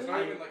 And it's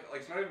not even like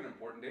it's not even an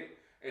important date.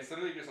 It's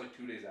literally just like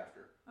 2 days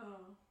after. oh.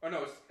 Oh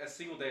no, it's a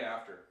single day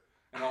after.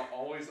 And I'll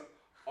always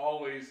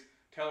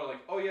tell her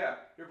like, oh yeah,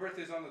 your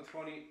birthday's on the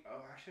 20.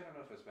 Oh, actually, I don't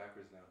know if it's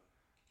backwards now.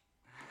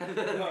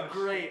 That's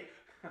great.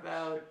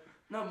 Valid.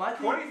 No, my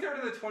thing.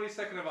 23rd to the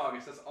 22nd of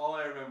August. That's all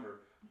I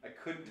remember. I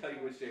couldn't tell you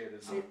which day it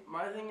is. See,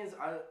 my thing is,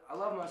 I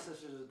love my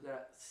sisters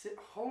that.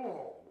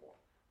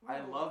 I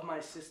love my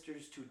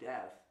sisters to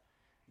death,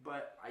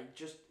 but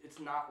it's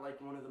not like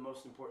one of the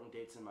most important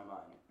dates in my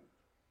mind.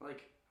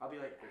 Like, I'll be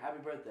like, happy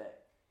birthday.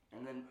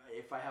 And then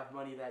if I have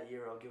money that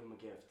year, I'll give them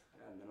a gift.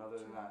 And then other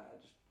than that, I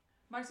just.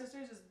 My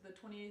sister's is the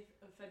 28th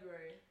of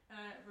February, and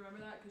I remember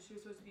that because she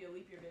was supposed to be a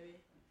leap year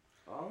baby.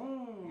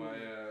 Oh. My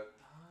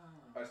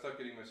I stopped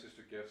getting my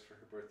sister gifts for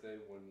her birthday.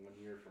 One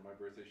year for my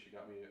birthday, she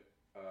got me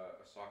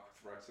a sock with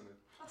rats in it.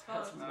 That's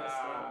That's fun.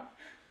 messed up.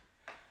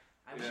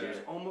 I'm Yeah. She was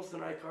sure. almost an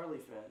iCarly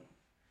fan.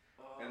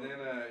 Oh. And then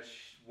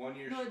 1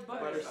 year, No, it's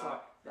butter. Buttersock.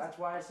 That's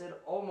why I said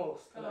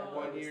almost an Oh.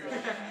 one iCarly year,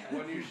 fan.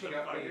 one year she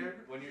got me.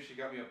 Bugger. 1 year she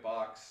got me a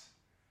box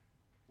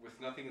with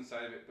nothing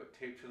inside of it, but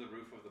taped to the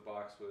roof of the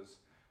box was.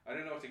 I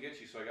didn't know what to get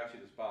you, so I got you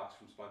this box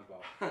from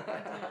SpongeBob.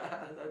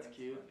 That's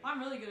cute. I'm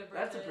really good at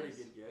birthdays. That's a pretty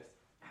good gift.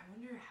 I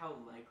wonder how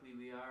likely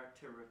we are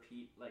to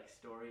repeat like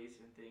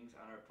stories and things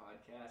on our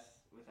podcasts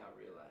without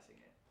realizing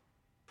it.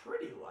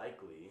 Pretty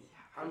likely. Yeah,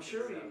 I I'm think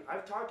sure so.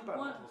 I've talked about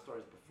What? multiple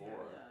stories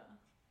before, Yeah.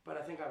 but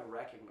I think I've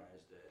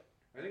recognized it.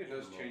 I think it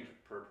does change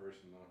per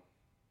person though.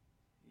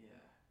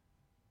 Yeah,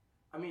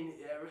 I mean,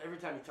 every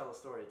time you tell a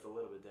story, it's a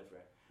little bit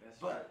different. that's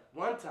But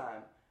one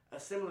time, a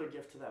similar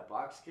gift to that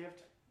box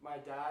gift, my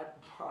dad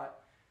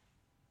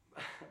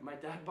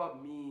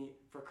bought me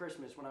for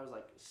Christmas when I was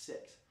like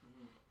 6.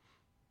 Mhm.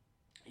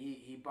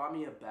 He bought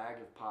me a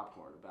bag of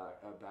popcorn,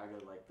 a bag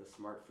of like the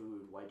Smart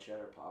Food white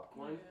cheddar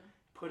popcorn. Yeah.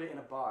 Put it in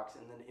a box,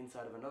 and then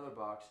inside of another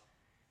box,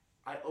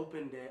 I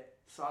opened it,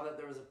 saw that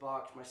there was a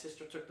box. My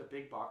sister took the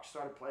big box,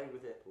 started playing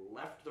with it,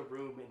 left the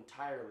room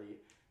entirely,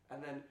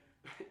 and then,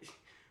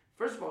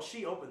 first of all,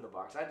 she opened the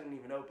box. I didn't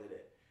even open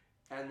it.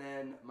 And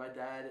then my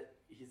dad,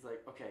 he's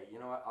like, okay, you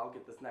know what? I'll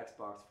get this next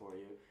box for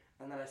you.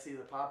 And then I see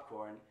the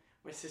popcorn.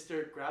 My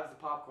sister grabs the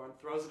popcorn,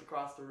 throws it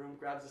across the room,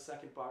 grabs the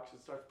second box,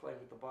 and starts playing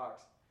with the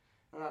box.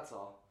 And that's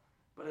all.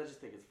 But I just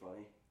think it's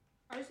funny.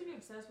 I used to be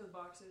obsessed with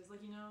boxes.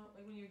 Like, you know,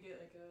 like when you get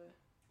like a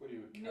What do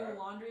you? new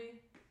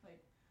laundry, like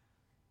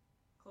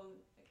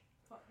clothes.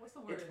 Like, what's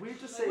the word? It's weird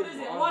to Like, say what is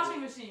it? A laundry.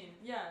 washing machine.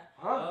 Yeah.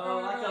 Huh? Oh,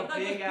 Or like, like a those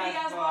big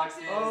ass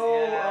boxes.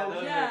 Oh, yeah, oh,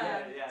 those yeah.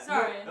 Are good, yeah.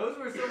 Sorry. Those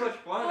were so much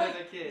fun Like,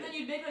 as a kid. Then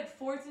you'd make like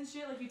forts and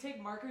shit. Like you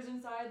take markers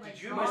inside, like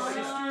Did you draw ever-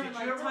 them on, did and you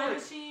like ever, time like,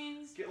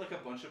 machines. Get like a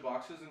bunch of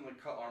boxes and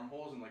like cut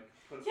armholes and like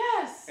put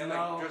Yes. and No.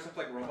 like dress up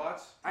like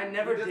robots. I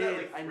never We did. that,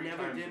 like, I 3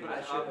 never times did, in but a I I'd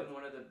row. hop should. in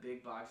one of the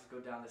big boxes, go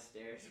down the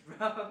stairs, bro.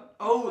 Oh,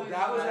 Oh,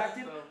 that was yeah.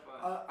 active. So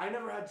fun. I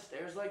never had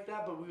stairs like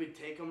that, but we would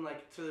take them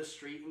like to the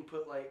street and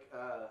put like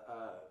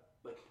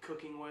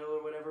cooking oil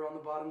or whatever on the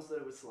bottom so that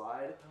it would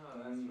slide. Oh,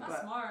 that's But-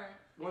 That's smart.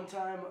 One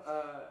time,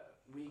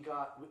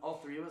 all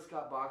three of us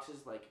got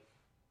boxes like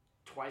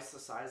twice the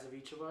size of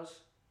each of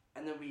us,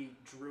 and then we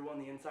drew on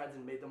the insides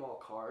and made them all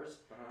cars.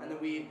 And then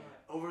we,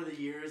 over the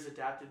years,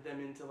 adapted them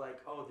into like,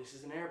 oh, this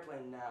is an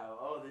airplane now.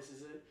 Oh, this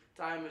is a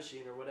time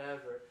machine or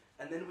whatever.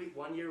 And then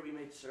one year we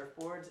made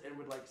surfboards and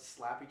would like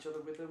slap each other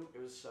with them.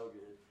 It was so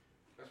good.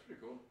 That's pretty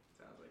cool.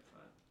 sounds like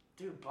fun.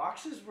 Dude,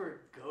 boxes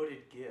were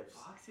goated gifts.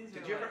 Boxes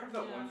Did are you ever like, have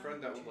that one Yeah.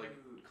 friend that would like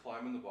Dude.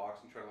 climb in the box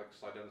and try to like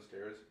slide down the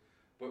stairs,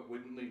 but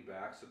wouldn't lean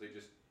back, so they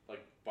just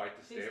like bite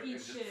the They stair eat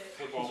and just shit.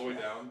 flip all the way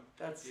down?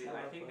 That's Dude, hella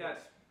I think fun.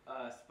 that's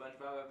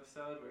SpongeBob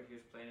episode where he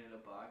was playing in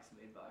a box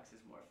made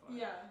boxes more fun.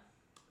 Yeah.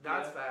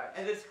 That's Yeah. facts.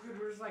 And then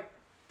Squidward's like,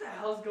 what the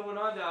hell's going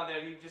on down there?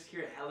 And you just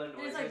hear hella And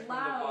noises it's like from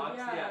loud, the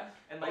box. yeah.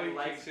 And Oh, like he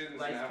lights, kicks in,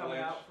 it's lights an coming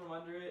avalanche. out from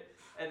under it.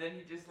 And then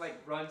he just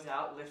like runs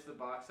out, lifts the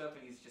box up,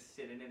 and he's just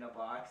sitting in a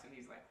box. And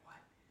he's like, what?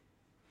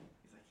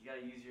 He's like, you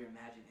gotta use your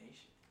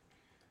imagination.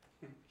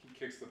 He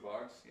kicks the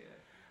box. Yeah.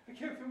 I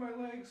can't feel my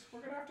legs. We're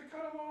gonna have to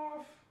cut them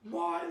off.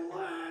 My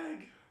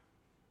leg!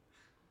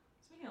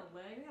 Speaking of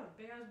leg, I got a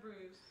big ass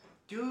bruise.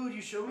 Dude,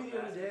 you showed me the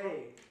other Basketball?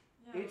 day.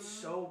 Yeah, It's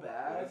remember? so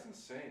bad. That's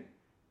insane.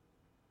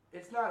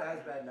 It's not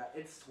as bad now.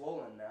 It's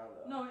swollen now,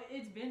 though. No,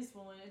 it's been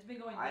swollen. It's been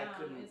going I down.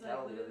 couldn't It's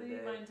tell like the other literally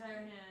day. my entire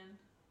hand.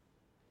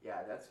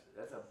 Yeah, that's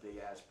a big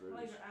ass bruise.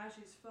 My legs are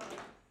ashy as fuck.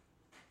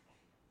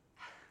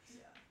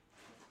 Yeah.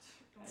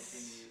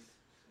 Continues.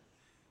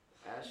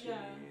 Ashy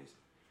Yeah. knees.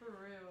 For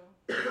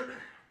real.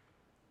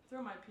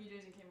 Threw my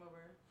PJs and came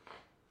over.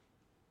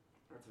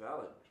 That's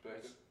valid.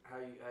 Respect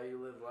That's how you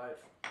live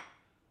life.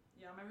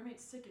 Yeah, my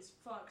roommate's sick as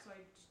fuck, so I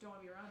just don't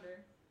want to be around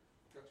her.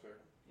 That's fair.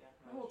 Yeah.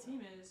 My whole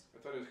team is.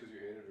 I thought it was because you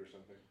hated her or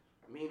something.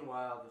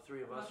 Meanwhile, the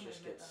three of I'm us not gonna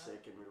just admit get that.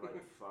 sick and we're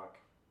like, fuck,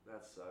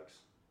 that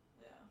sucks.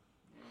 Yeah.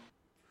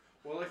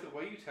 Well, like the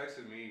way you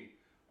texted me,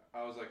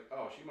 I was like,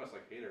 oh, she must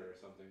like hate her or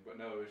something. But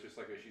no, it was just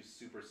like she's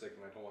super sick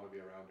and I don't want to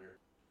be around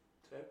her.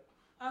 Tip?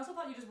 I also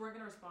thought you just weren't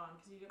gonna respond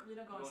because you really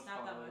don't go on Don't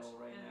Snap that follow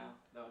much. right and now.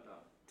 No,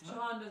 don't.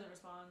 Shahan doesn't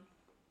respond.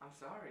 I'm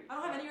sorry. I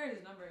don't have any of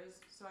his numbers,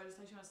 so I just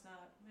text you on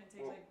Snap, and it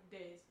takes Well- like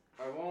days.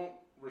 I won't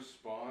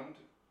respond.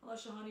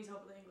 Unless Shahan needs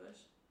help with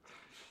English.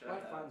 Shut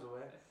Life up. finds a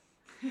way.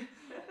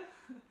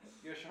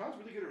 Yeah, Shahan's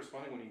really good at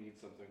responding when he needs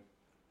something.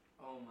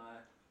 Oh my.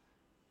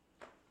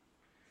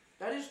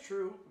 That is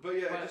true. But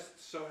yeah, But it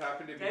just so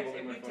happened to be Text,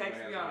 holding if my you phone in text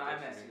my me hands on when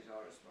he texted me. iMessage,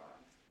 I'll respond.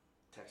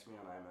 Text me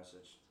on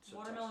iMessage. So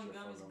Watermelon text your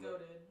gum phone is number.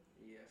 goaded.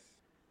 Yes.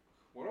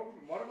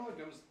 Watermelon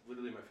gum is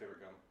literally my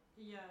favorite gum.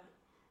 Yeah.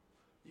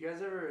 You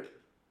guys ever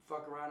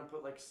fuck around and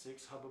put like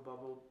 6 Hubba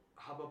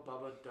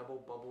Bubba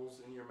double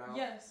bubbles in your mouth?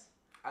 Yes.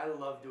 I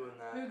love doing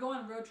that. We would go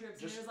on road trips,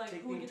 and Just it was like,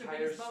 take who the would get the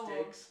entire biggest bubble?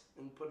 sticks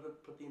and put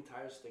the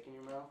entire stick in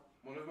your mouth.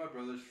 One of my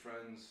brother's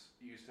friends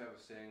used to have a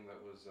saying that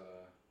was,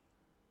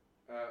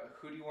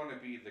 who do you want to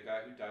be, the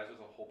guy who dies with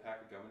a whole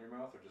pack of gum in your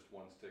mouth or just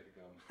one stick of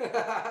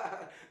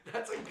gum?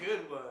 That's a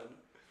good one.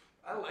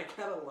 I like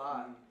that a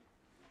lot.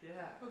 Yeah.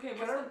 Okay,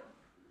 Kinda- what's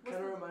Kind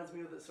of the reminds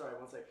me of the. Sorry,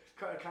 one sec.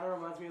 Kind of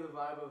reminds me of the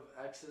vibe of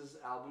X's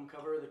album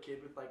cover. The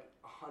kid with like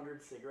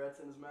 100 cigarettes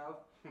in his mouth.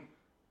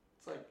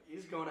 It's like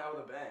he's going out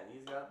with a bang.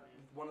 He's got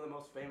one of the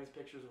most famous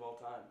pictures of all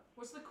time.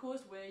 what's the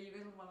coolest way you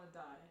guys would want to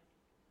die?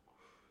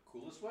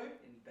 Coolest way?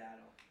 In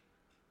battle.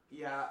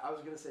 Yeah, I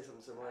was gonna say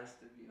something similar. Has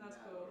to be in That's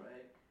battle, cool.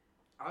 right?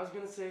 I was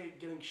gonna say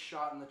getting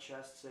shot in the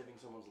chest, saving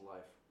someone's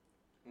life.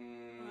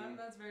 Mm,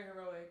 That's very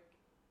heroic.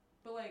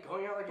 But like,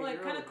 Going out like a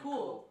hero kind would of be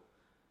cool.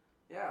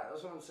 Yeah,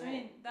 that's what I'm I saying.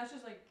 mean, that's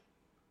just like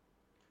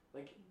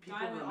Like people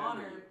dying with remember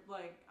honor. you.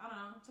 Like, I don't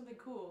know, something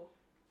cool.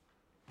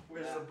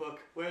 Where's Yeah. the book?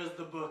 Where's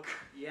the book?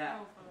 Yeah.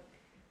 Oh fuck.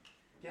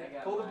 I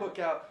got Pull the mine. book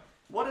out.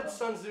 What did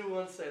Sun Tzu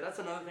once say? That's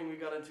another thing we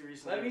got into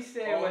recently. Let me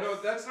say Oh, what no,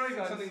 that's not even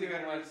Sun something Tzu they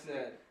got once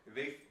recently.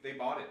 said. They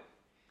bought it.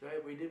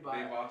 Right, we did buy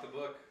They it. bought the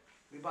book.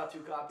 We bought 2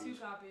 copies.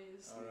 2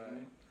 copies.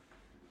 Alright.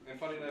 And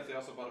funny enough, they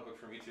also bought a book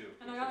for me too.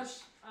 And I which got,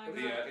 is I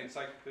the got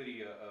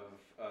encyclopedia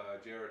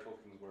of J.R.R.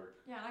 Tolkien's work.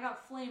 yeah, and I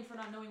got flamed for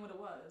not knowing what it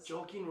was.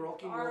 Jolkien,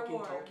 Rolkien, The Art of Rolkien,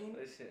 War. Tolkien?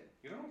 Listen.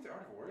 You don't know what the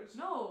Art of War is?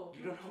 No.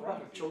 You don't What's know wrong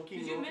about with you? Jolkien,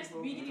 Did you Rolkien, miss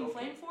Rolkien, me getting Tolkien?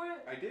 flamed for it?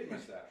 I did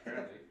miss that,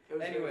 apparently. It was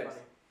very Anyways. funny.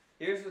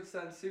 Here's what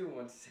Sun Tzu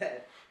once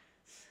said.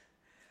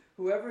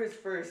 Whoever is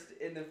first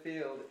in the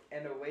field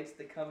and awaits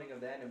the coming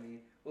of the enemy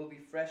will be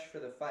fresh for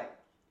the fight.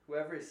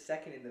 Whoever is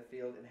second in the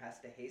field and has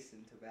to hasten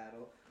to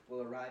battle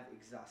will arrive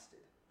exhausted.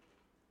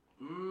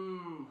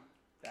 Mmm.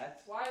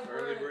 That's Why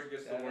Early would bird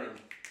gets the That worm.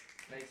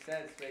 makes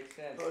sense. Makes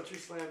sense. Poetry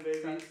slam,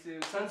 baby. Sun Tzu.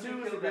 Sun Tzu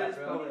was the killed greatest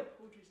that, bro. poet.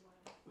 Poetry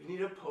slam. We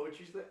need a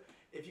poetry slam.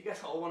 If you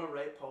guys all want to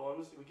write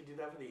poems, we could do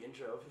that for the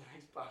intro for the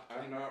next podcast.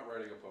 I'm not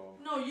writing a poem.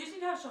 No, you just need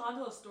to have Shahan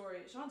tell a story.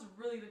 Shahan's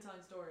really good at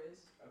telling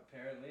stories.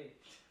 Apparently.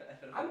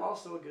 I don't I'm know.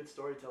 also a good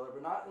storyteller,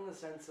 but not in the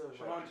sense of.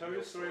 Shahan, like, tell me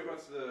real a story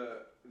stories.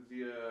 about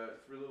the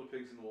Three Little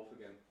Pigs and the Wolf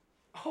again.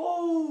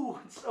 Oh,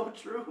 it's so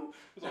true.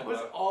 It That was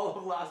was all all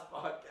of last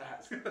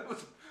podcast. that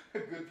was a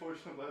good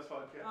portion of last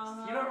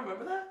podcast. You don't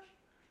remember that?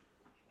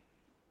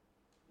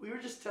 We were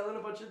just telling a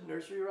bunch of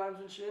nursery rhymes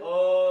and shit.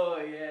 Oh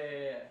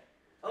yeah.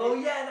 Oh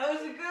yeah, that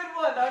was a good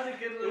one. That was a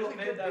good It was little a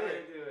bit good that bit. way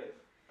to do it.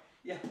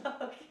 Yeah.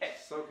 Okay.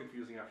 So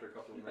confusing after a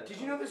couple of minutes. Did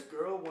you know this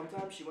girl one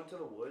time? She went to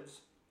the woods,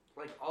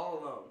 like all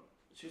alone.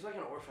 She was like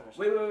an orphan or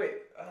Wait, something. wait, wait.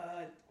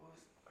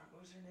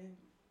 What was her name?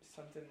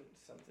 Something.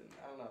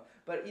 I don't know.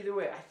 But either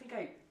way, I think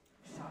I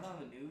saw it on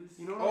the news.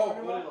 You know what I'm Oh,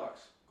 talking about?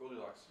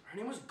 Goldilocks. Her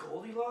name was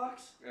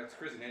Goldilocks. Yeah, it's a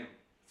crazy name.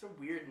 It's a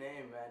weird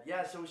name, man.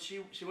 Yeah, so she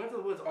went to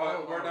the woods all Oh,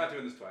 alone. we're not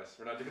doing this twice.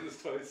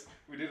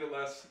 We did it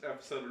last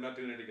episode. We're not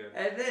doing it again.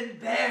 And then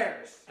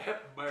bears.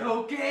 Cocaine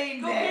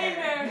Cocaine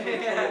bear.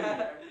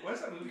 bear. When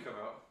does that movie come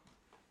out?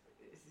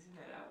 Isn't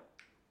that out?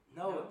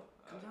 No,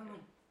 it comes out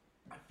like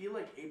I feel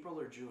like April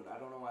or June. I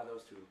don't know why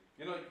those two.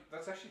 You know,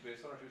 that's actually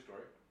based on a true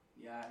story.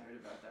 Yeah, I heard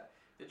about that.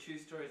 The true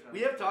stories.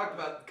 We have talked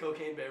about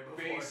Cocaine Bear before.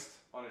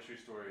 Based on a true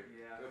story.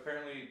 Yeah.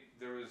 Apparently,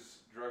 there was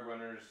drug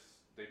runners.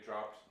 They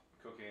dropped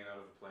cocaine out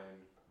of the plane.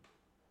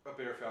 A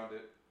bear found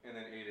it and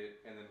then ate it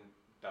and then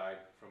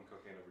died from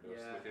cocaine overdose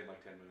Yeah. within like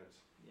 10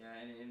 minutes. Yeah,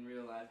 and in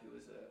real life, it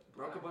was a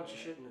Broke a black bunch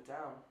of bear. shit in the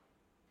town.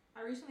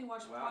 I recently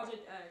watched Wow.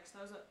 Project X.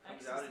 That was an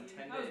Comes out in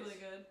ecstasy. 10 That was days. really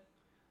good.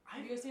 Have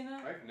I you guys seen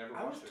that? I've never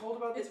I was watched it. told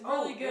about this. It's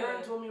really good.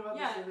 Aaron told me about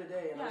Yeah. this the other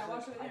day, and Yeah, I I was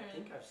watched like, it with I Aaron.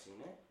 think I've seen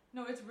it.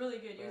 No, it's really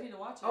good. You guys need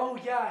to watch it. Oh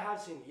yeah, I have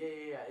seen it.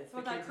 Yeah. It's It's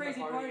about the that kids in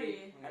crazy the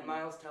party. and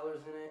Miles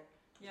Teller's in it.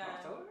 Yeah.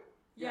 Tell it?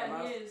 Yeah, Yeah,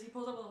 Miles- he is. He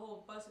pulls up with a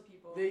whole bus of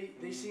people.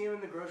 They see him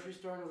in the grocery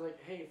store and is like,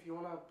 hey, if you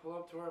wanna pull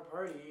up to our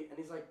party, and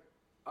he's like,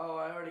 oh,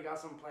 I already got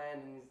some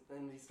planned,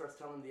 and he starts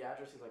telling him the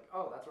address. He's like,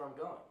 oh, that's where I'm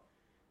going.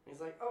 And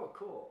he's like, oh,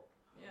 cool.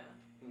 Yeah.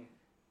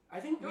 I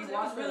think It we was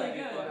watched really that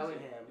at good.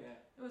 Bellingham. Yeah.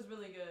 It was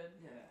really good.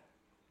 Yeah.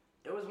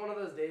 It was one of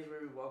those days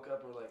where we woke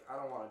up and we're like, I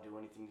don't want to do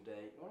anything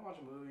today. You want to watch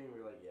a movie? And we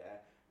were like, yeah.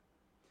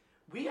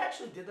 We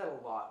actually did that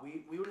a lot.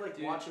 We would like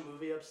Dude. watch a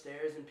movie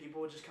upstairs and people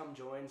would just come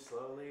join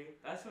slowly.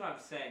 That's what I'm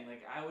saying.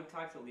 Like, I would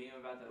talk to Liam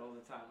about that all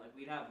the time. Like,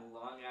 we'd have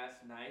long ass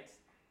nights.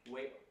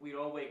 We'd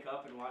all wake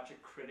up and watch a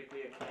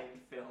critically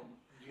acclaimed film,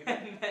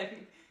 and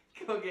then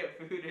go get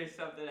food or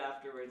something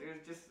afterwards. It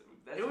was just.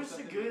 That's It just was a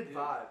something we good did.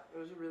 vibe. It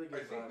was a really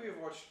I good think vibe. we have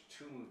watched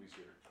 2 movies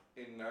here,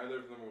 and neither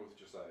of them are with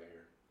Josiah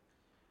here.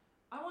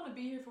 I want to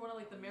be here for one of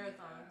like the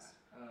marathons.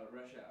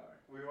 Rush Hour.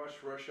 We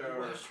watched Rush We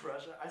Hour. watched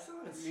Russia. I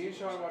still haven't Me seen and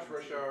Shahan Russia. watched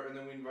Rush Hour, and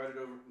then we invited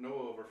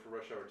Noah over for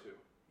Rush Hour 2.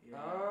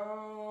 Yeah.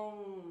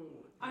 Oh.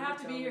 I you have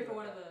were to be telling here me for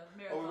one about of that.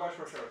 the marathons. Oh, we watched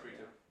Rush Hour 3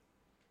 too.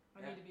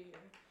 I need to be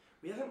here.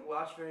 We haven't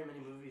watched very many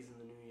movies in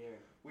the new year.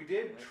 We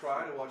did Let's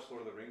try see. to watch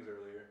Lord of the Rings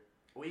earlier.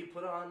 We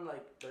put on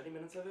like 30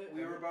 minutes of it.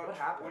 We were about What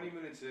happened? 20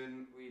 minutes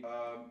in. We.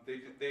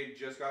 They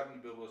just gotten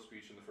Bilbo's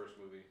speech in the first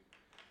movie,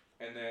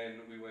 and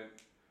then we went.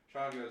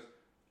 Sean goes,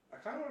 I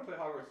kind of want to play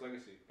Hogwarts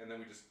Legacy, and then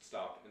we just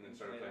stopped and then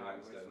started playing that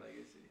instead.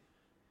 Legacy.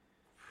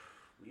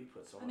 We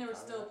put so And much they were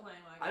time still in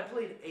playing like. that. I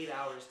played 8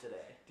 hours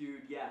today.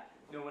 Dude, yeah.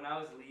 No, when I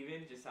was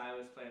leaving, Josiah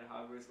was playing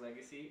Hogwarts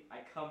Legacy. I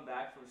come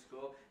back from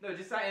school. No,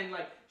 Josiah's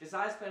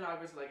playing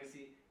Hogwarts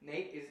Legacy.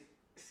 Nate is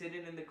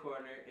sitting in the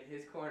corner, in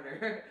his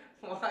corner,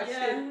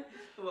 watching,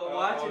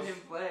 watching him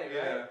play, right?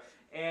 Yeah.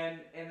 And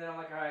then I'm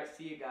like, all right,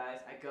 see you guys.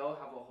 I go,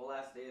 have a whole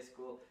ass day of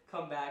school,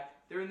 come back.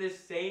 They're in the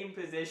same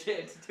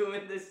position,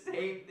 doing the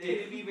same thing.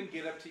 Didn't even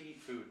get up to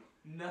eat food.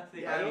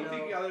 Nothing. Yeah, I don't no.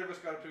 think either of us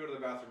got up to go to the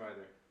bathroom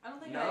either. I don't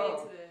think No. I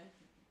ate today.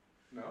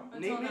 No?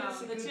 Nate Until made now.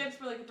 us a The good chips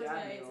were like the first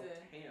dad thing I ate meal.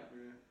 today.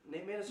 Damn.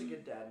 Nate made us a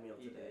good dad meal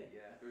He today.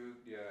 did,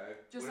 yeah. Yeah.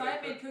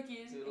 Josiah made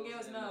cookies and Noodles gave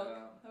us and, milk.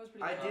 That was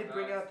pretty I good. did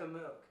bring dogs. out the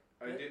milk.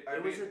 I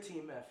It was made a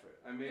team effort.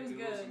 I made It was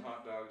noodles good. and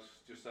hot dogs.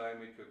 Josiah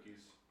made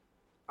cookies.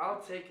 I'll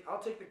take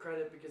the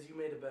credit because you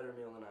made a better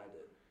meal than I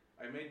did.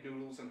 I made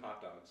noodles and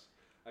hot dogs.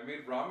 I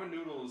made ramen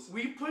noodles.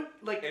 We put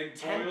like And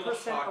 10% boiled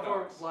hot of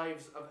our dogs.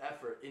 lives of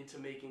effort into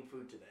making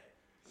food today.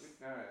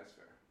 That's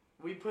fair.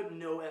 We put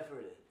no effort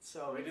in.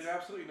 So We it's, did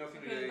absolutely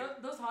nothing Okay, today.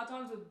 those hot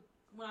dogs with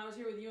when I was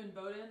here with you and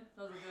Bowden,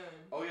 those were good.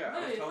 Oh yeah, I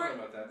was telling them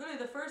about that. Literally,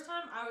 the first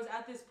time I was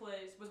at this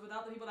place was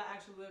without the people that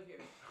actually live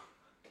here.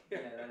 Yeah,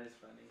 that is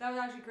funny. That was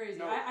actually crazy.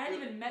 No, I hadn't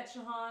it- even met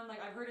Shahan.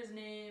 Like I've heard his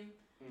name.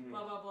 Mhm.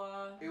 Blah blah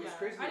blah. It was Yeah.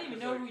 crazy I didn't even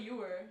because, know like- who you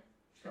were.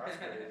 that's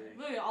crazy.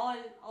 Literally, all I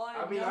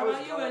I mean, know I was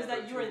about you gone is that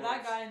for you were 2 that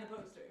months. guy in the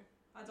poster.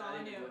 That's all Not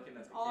I even knew. looking at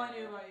That's the all I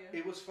knew camera. about you.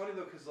 It was funny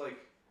though, cause like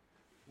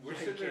we're You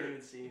sitting can't there.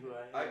 even see who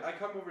I am. I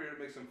come over here to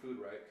make some food,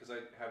 right? Because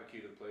I have a key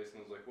to the place, and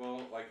I was like,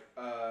 well, like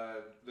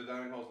the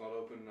dining hall's not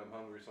open, and I'm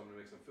hungry, so I'm gonna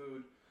make some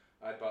food.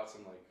 I bought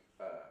some like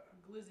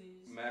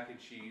Glizzies. mac and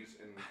cheese,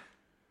 and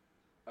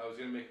I was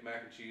gonna make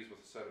mac and cheese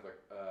with a side of like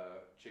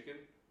chicken,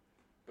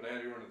 but I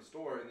had to run to the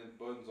store, and then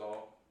Bowden's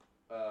all.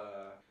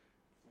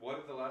 One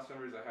of the last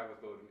memories I have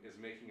with Bowden is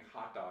making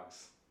hot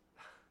dogs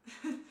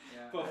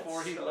Yeah.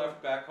 before he so-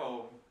 left back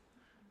home.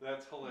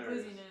 That's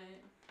hilarious. Glizzy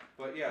night.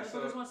 But yeah, My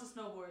brother just so wants to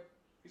snowboard.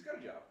 he's got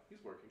a job.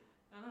 He's working.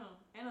 I know.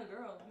 And a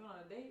girl. You want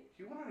on a date?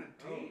 He went on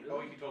a Oh, date.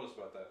 really? He told us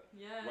about that.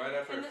 Yeah. Right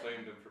after And I the-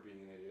 flamed him for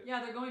being an idiot.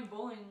 Yeah, they're going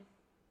bowling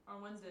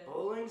on Wednesday.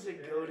 Bowling's a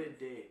goated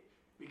date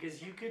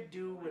because you could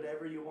do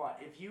whatever you want.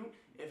 If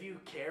you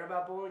care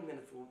about bowling, then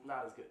it's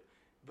not as good.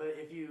 But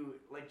if you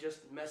like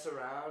just mess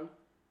around,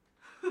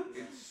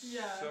 It's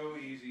Yeah. so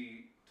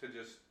easy to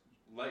just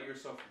let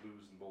yourself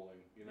lose in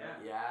bowling, you know?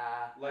 Yeah.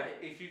 yeah. Like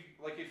Right.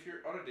 if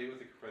you're on a date with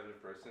a competitive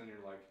person and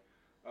you're like,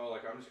 oh,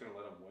 like I'm just gonna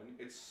let them win.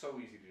 It's so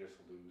easy to just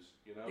lose,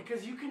 you know.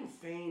 Because you can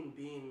feign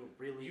being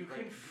really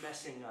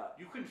messing up.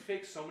 You can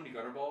fake so many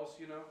gutter balls,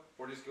 you know,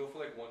 or just go for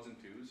like 1s and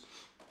 2s,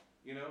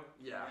 you know.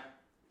 Yeah.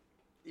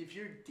 If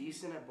you're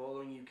decent at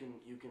bowling, you can.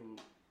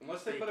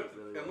 Unless they fake put it up,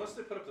 really unless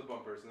they put up the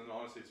bumpers, and then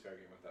honestly, it's fair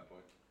game at that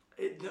point.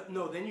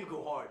 No, then you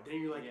go hard.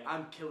 Then you're like, Yeah.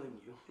 I'm killing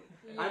you.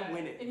 Yeah. I'm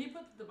winning. If he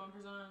put the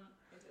bumpers on,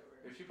 it's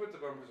over. If you put the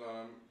bumpers on,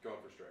 I'm going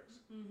for strikes.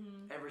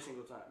 Every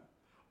single time.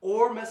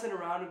 Or messing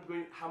around and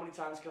going, how many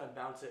times can I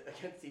bounce it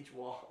against each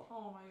wall?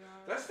 Oh my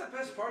god. That's the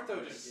best part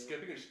though, just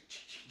skipping and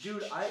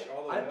Dude,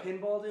 all the I way up.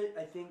 pinballed it,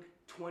 I think,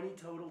 20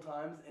 total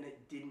times, and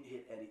it didn't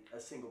hit a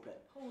single pin.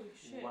 Holy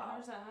shit. Wow. How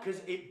does that happen?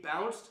 Because it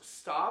bounced,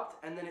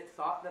 stopped, and then it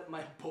thought that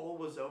my bowl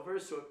was over,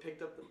 so it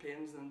picked up the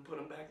pins and put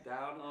them back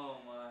down. Oh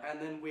my. And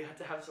then we had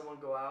to have someone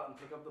go out and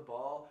pick up the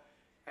ball.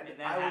 And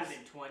that I was,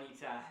 happened 20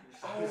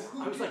 times.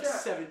 I was like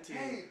 17.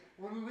 Hey,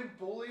 when we went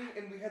bowling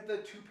and we had the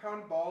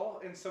 2-pound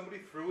ball and somebody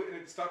threw it and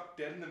it stopped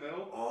dead in the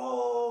middle.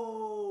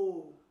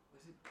 Oh!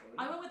 Was it Bodie?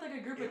 I went with like a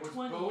group It of was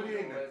 20. Bodie.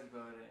 It was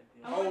Bodie.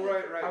 Yeah. I Oh went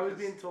right. I was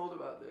 'cause- being told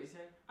about What you this. say?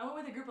 I went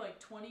with a group of like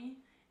 20,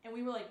 and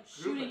we were like Group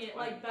shooting of it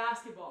 20? like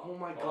basketball. Oh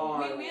my Oh,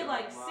 god. We had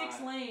like my.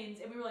 6 lanes,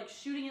 and we were like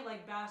shooting it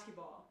like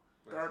basketball.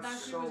 That's That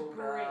shit so was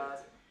great. bad.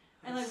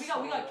 And like we So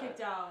got bad.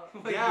 kicked out.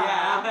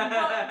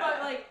 Yeah.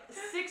 but like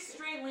 6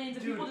 straight lanes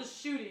of Dude. people just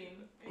shooting.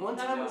 One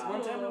That time, was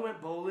one time cool. we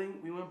went bowling.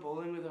 We went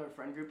bowling with our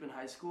friend group in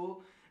high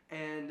school,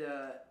 and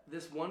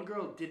this one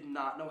girl did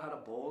not know how to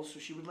bowl, so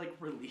she would like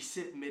release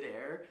it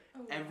midair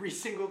Oh. every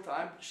single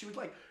time. She would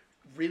like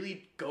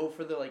really go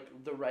for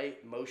the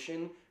right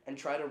motion and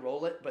try to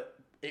roll it, but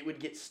it would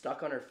get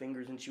stuck on her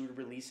fingers, and she would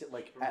release it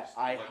like at Just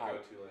eye let go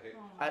height. too late.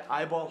 Oh. At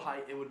eyeball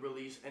height, it would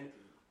release, and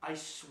I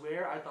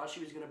swear I thought she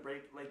was gonna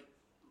break like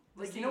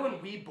you know when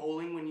ceiling. Wii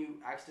bowling when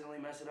you accidentally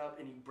mess it up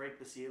and you break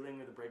the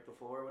ceiling or break the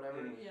floor or whatever.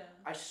 Mm. Yeah.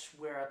 I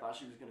swear I thought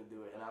she was gonna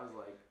do it, and I was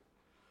like,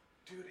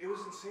 Dude, it was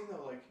insane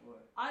though. Like,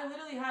 What? I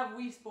literally have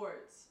Wii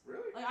Sports.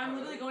 really? Like I'm Oh,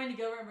 literally really? going to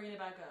go over and bringing it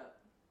back up.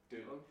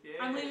 Dude, Okay.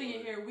 I'm leaving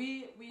it here.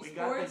 Wii we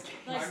got Sports.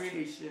 the Like, I mean-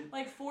 station.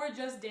 like 4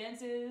 Just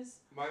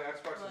Dances. my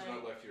Xbox has Like-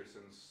 not left here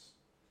since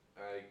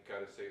I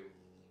gotta say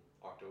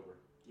October.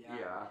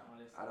 Yeah.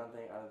 honestly. I don't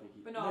think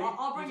you. But no,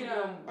 I'll bring you it can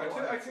up. go I on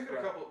took it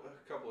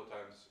a couple of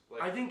times.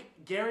 Like, I think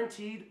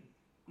guaranteed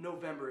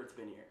November it's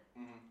been here.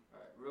 mhm.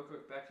 Alright, real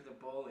quick, back to the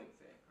bowling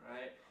thing,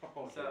 right?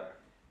 Oh, So-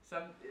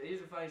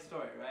 Here's a funny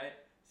story, right?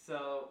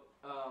 So,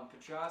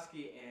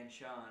 Petrosky and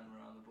Shahan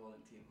were on the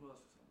bowling team. Who else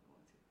was on the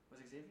bowling team? Was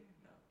it Xavier?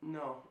 No.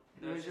 No,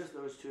 No, it was it's just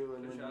those two,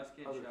 and then Petrosky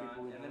and other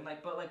people. Shahan. We And know. then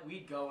but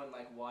we'd go and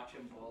watch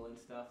him bowl and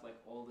stuff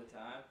all the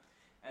time.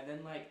 And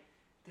then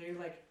they're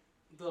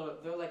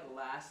like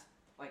last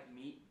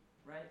meet,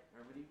 right?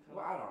 Or what do you call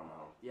Well, it? I don't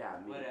know. Yeah,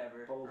 me.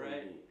 Whatever, Bowling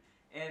right? meet.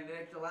 And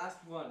the last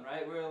one,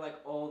 right? We were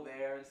all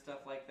there and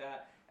stuff like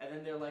that. And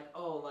then they're like,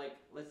 oh,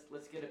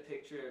 let's get a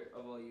picture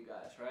of all you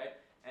guys, right?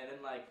 And then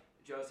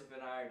Joseph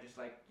and I are just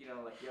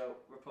yo,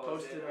 we're posted,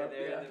 Posted we're up,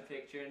 there yeah. in the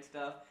picture and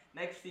stuff.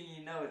 Next thing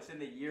you know, it's in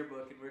the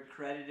yearbook and we're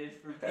credited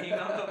for being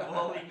on the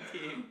bowling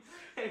team.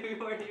 And we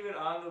weren't even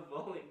on the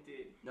bowling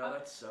team. No,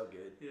 that's so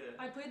good. Yeah.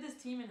 I played this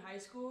team in high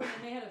school, and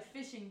they had a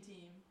fishing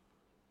team.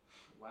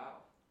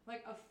 Wow.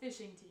 Like a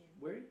fishing team.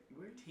 Where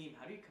team?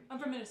 How do you compete? I'm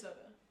from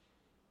Minnesota.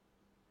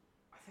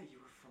 I thought you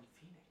were from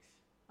Phoenix.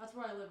 That's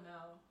where I live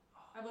now. Oh,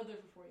 I've lived there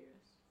for 4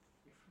 years.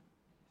 you're from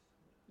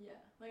Minnesota. Yeah,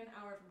 like an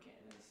hour from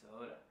Canada.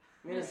 Minnesota.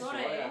 Minnesota,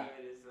 eh?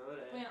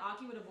 Minnesota. Playing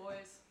hockey with the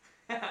boys.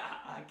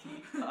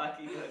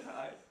 Hockey goes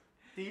hard.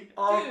 The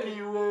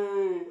Aki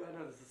way. I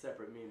know this is a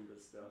separate meme,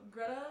 but still.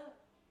 Greta,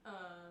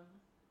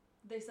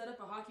 they set up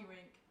a hockey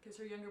rink because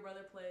her younger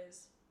brother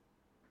plays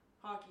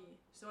hockey.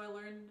 So I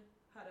learned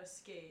how to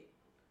skate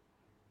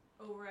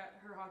over at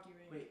her hockey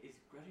rink. Wait, is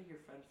Greta your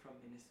friend from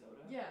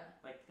Minnesota? Yeah,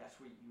 That's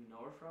where you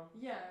know her from?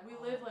 yeah. We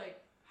live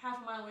like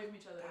half a mile away from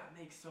each other. That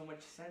makes so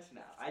much sense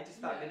now. I just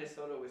thought Yeah.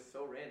 Minnesota was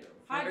so random.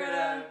 Hi, For her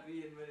Greta. to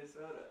be in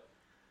Minnesota.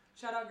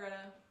 Shout out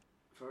Greta.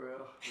 For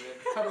real.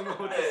 Rip. I don't know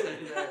what to say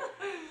there.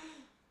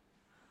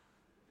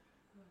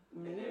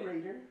 Mini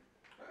Raider.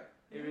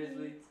 Hey,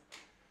 Risley.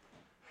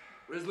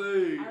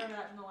 Risley. I remember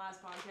that from the last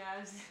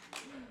podcast.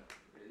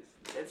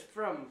 It's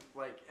from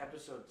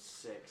episode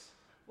 6.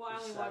 Well, I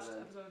only watched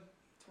 7. episode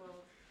 12.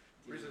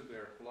 Reason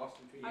there, Lost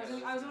in Phoenix.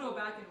 I was gonna go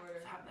back in order.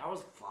 That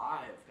was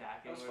 5.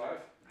 Back That in was order. 5,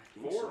 I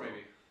think 4 so.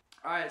 maybe.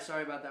 Alright,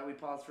 sorry about that. We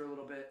paused for a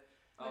little bit.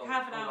 Like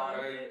half an a hour. lot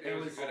of it. It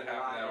was a good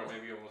half an hour, while.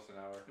 maybe almost an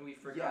hour. And we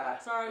forgot. Yeah.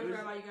 Sorry It for was-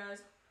 about you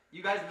guys.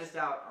 You guys missed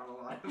out on a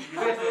lot.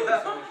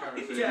 So much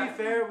conversation. To be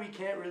fair, we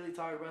can't really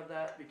talk about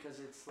that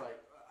because it's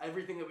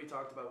everything that we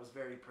talked about was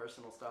very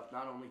personal stuff,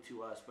 not only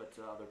to us but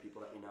to other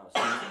people that we know.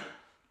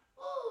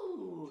 So,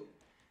 ooh.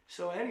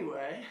 So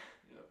anyway,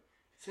 Yep.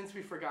 since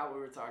we forgot what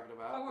we were talking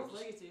about, Hogwarts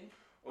Legacy.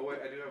 Oh wait,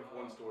 I do have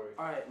one story.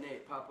 all right,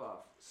 Nate, pop off.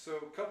 So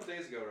a couple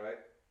days ago, right?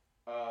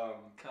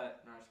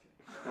 Cut. No, I'm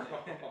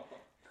just kidding.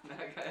 No,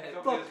 go ahead.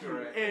 Couple Fuck days ago,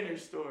 you right? and your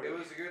story. It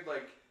was a good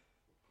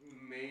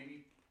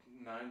maybe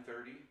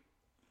 9:30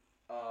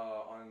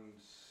 on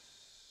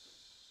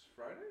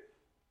Friday,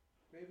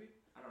 maybe.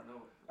 I don't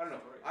know. I don't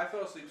know. I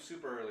fell asleep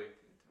super early.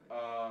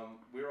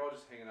 We were all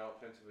just hanging out,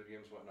 playing some video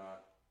games,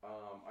 whatnot.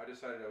 I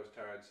decided I was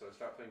tired, so I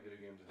stopped playing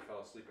video games and fell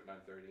asleep at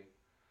 9:30.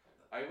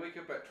 I wake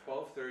up at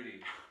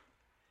 12:30,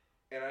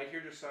 and I hear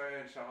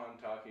Josiah and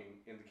Shahan talking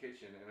in the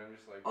kitchen, and I'm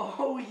just like,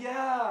 oh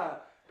yeah.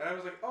 and I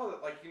was like, oh,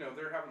 like, you know,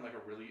 they're having like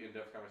a really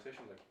in-depth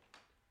conversation. Like,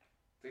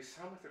 they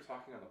sound like they're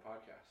talking on the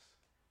podcast.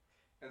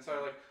 And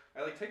so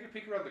I take a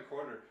peek around the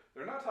corner.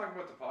 They're not talking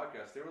about the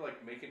podcast. They were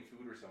like making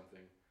food or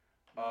something.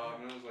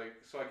 And I was like,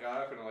 so I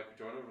got up and I like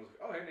joined over and was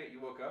like, oh hey Nate, you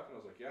woke up? And I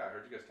was like, yeah, I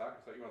heard you guys talking.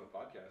 I thought you were on the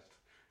podcast.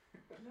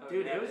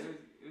 Dude, it was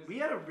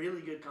we had a really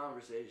good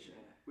conversation.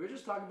 Yeah. We were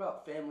just talking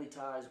about family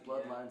ties,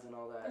 bloodlines, and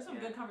all that. There's some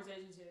good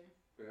conversations here.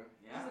 Yeah.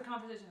 This is a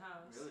conversation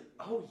house. Really?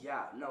 Oh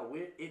yeah, no.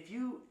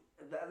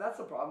 That's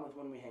the problem with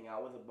when we hang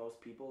out with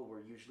most people.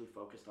 We're usually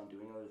focused on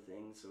doing other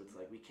things, so it's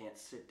like we can't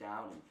sit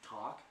down and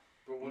talk.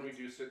 But when we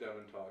do sit down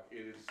and talk,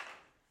 it is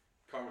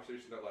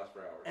conversation that lasts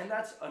for hours. And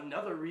that's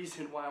another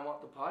reason why I want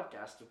the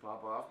podcast to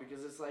pop off,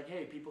 because it's like,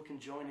 hey, people can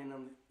join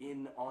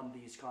in on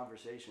these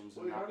conversations.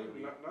 Well, not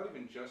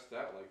even just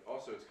that. Like,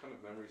 also, it's kind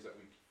of memories that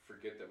we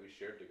forget that we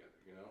shared together,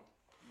 you know.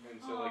 And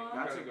so, like, you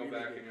kind of go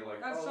back and you're like,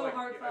 that's oh, so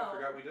heartfelt. I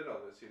forgot we did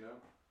all this, you know.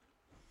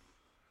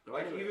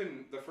 Like,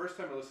 even the first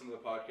time I listened to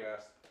the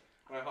podcast,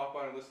 and I hop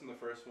on and listen to the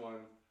first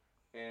one,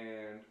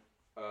 and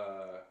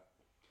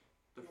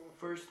the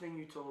first thing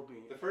you told me.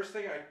 The first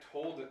thing I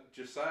told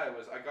Josiah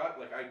was I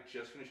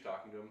just finished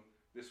talking to him.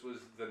 This was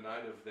the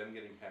night of them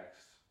getting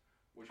hexed,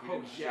 which we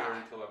didn't share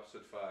until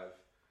episode 5.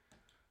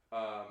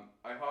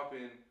 I hop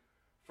in.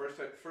 First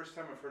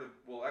time I've heard of.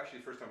 Well, actually,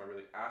 the first time I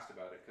really asked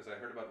about it because I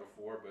heard about it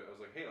before, but I was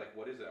like, hey, like,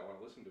 what is it? I want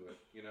to listen to it.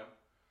 You know.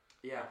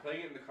 Yeah. I'm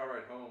playing it in the car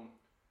ride home,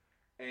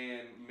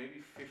 and maybe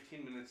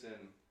 15 minutes in,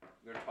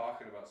 they're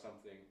talking about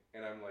something,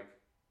 and I'm like,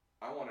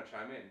 I want to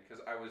chime in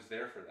because I was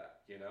there for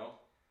that. You know.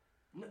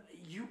 No,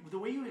 the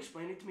way you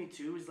explained it to me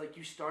too is like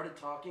you started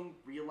talking,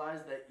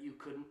 realized that you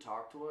couldn't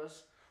talk to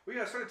us. Well,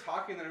 yeah, I started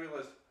talking, then I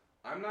realized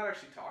I'm not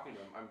actually talking to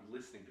them. I'm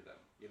listening to them.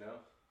 You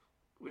know.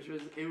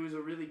 It was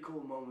a really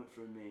cool moment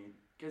for me,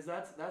 because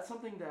that's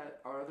something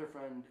that our other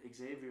friend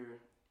Xavier,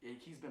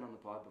 he's been on the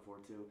pod before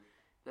too.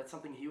 That's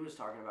something he was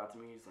talking about to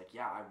me. He's like,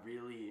 yeah,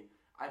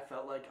 I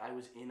felt like I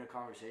was in a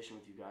conversation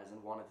with you guys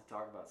and wanted to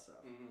talk about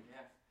stuff. Mm-hmm.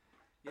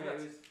 Yeah. Yeah. It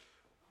was.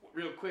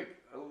 Real quick,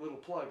 a little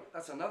plug.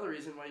 That's another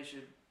reason why you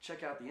should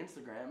check out the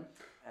Instagram.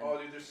 Oh,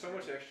 dude, there's so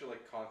much extra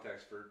like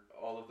context for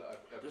all of the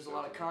episodes. There's a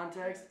lot of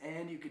context,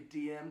 and you could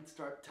DM,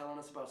 start telling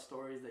us about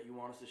stories that you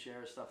want us to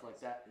share, stuff like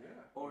that. Yeah.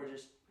 Or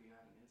just. We got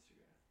an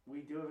Instagram.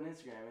 We do have an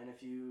Instagram, and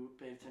if you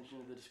paid attention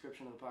to the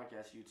description of the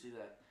podcast, you'd see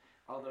that.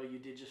 Although you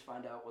did just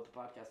find out what the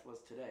podcast was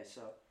today,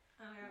 so.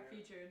 And I got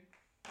featured.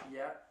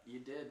 Yeah, you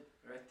did.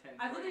 Right,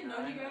 I think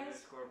I know you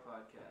guys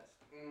podcast.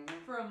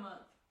 Mm-hmm. for a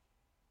month.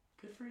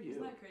 Good for you.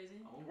 Isn't that crazy?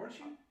 Oh, Weren't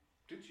you?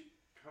 Did you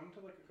come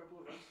to like a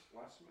couple events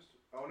last semester?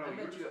 Oh no, I you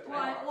met were you just.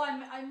 at Well,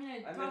 I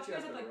mean, I talked to you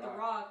guys at like the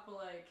Rock,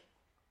 but like.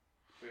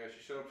 But yeah,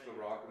 she showed up to the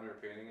Rock when we were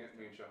painting it,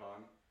 me and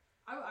Shahan.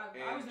 I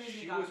And was the reason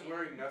she you got was me.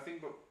 wearing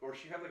nothing but, or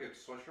she had like a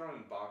sweatshirt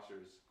on and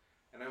boxers.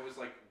 And I was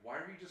like, why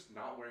are you just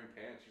not wearing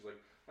pants? She's like,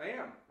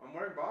 I'm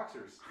wearing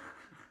boxers.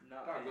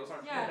 Not Dog, those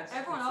aren't Yeah, pants.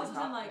 everyone else was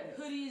in Not like pants.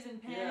 hoodies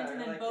and pants, Yeah, and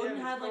then like, Bowden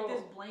yeah, had like this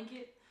cold.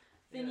 blanket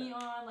thingy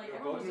on. Like Yeah,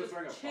 everyone Bowden was was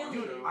wearing a just chilly.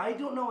 Dude, I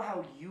don't know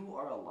how you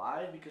are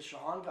alive, because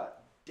Shahan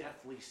got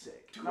deathly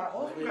sick. Dude, Not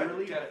all of them got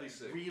literally, deathly but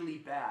sick. really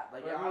bad.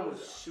 Like, But I was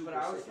super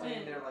But I was sick.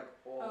 staying there like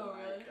all Oh,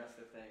 night. really? That's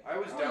the thing. I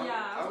was Oh, down.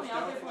 yeah, I I was was only out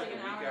down there for for like like a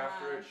an week hour and a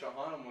after it. half.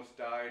 Shahan almost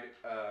died.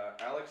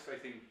 Alex, I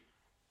think,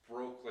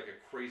 broke like a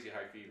crazy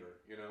high fever.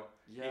 You know.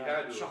 Yeah, He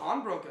had to.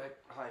 Shahan broke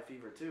a high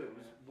fever too. It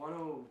was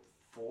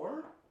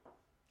 104.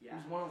 Yeah. It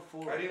was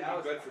 104. I didn't That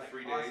leave was, bed for like,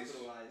 3 days.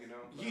 hospitalized. You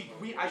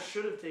know. I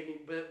should have taken,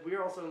 but we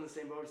were also in the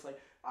same boat. It's like,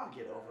 I'll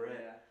get over it.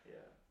 Yeah.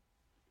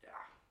 Yeah.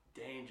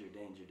 Danger.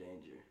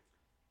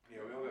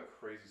 Yeah, we all got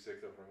crazy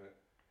sick though from it.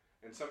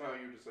 And somehow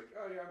you were just like,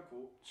 oh yeah, I'm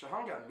cool.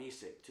 Shahan got me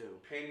sick too.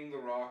 Painting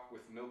the Rock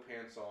with no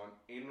pants on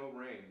in no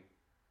rain.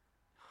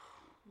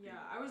 Yeah,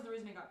 I was the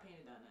reason it got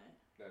painted that night.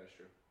 That is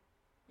true.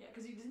 Yeah,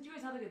 because didn't you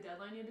guys have like a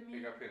deadline you had to It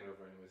meet? got painted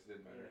over anyways. It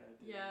didn't matter.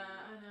 Yeah,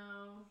 I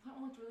know. That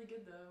one looked really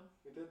good though.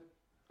 It did.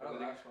 Oh, And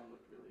the then last one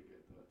looked really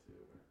good though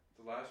too.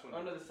 the last one.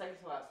 Oh no, the second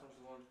to last one was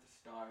the one with the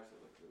stars that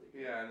looked really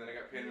good. Yeah, and then it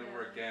got painted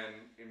over Yeah. again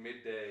in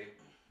midday.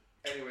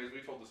 Anyways,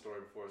 we told the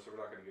story before, so we're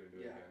not gonna get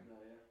into it again.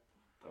 No, yeah.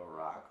 The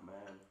Rock,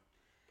 man.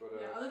 But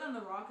Yeah, other than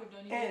The Rock, I've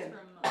known you guys And- for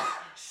a month.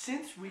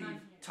 Since we've Not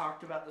here.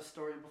 talked about the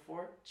story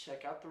before,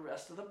 check out the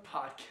rest of the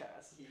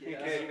podcast.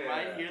 Yeah. Because you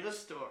might hear the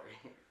story.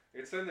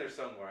 it's in there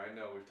somewhere. I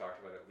know we've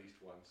talked about it at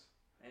least once.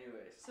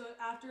 Anyways. So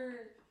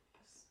after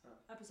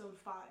episode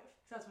 5,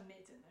 'cause that's when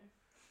Nate's in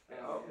there.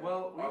 Oh,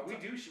 well,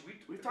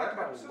 we've talked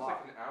about it a episode's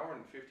lot. like an hour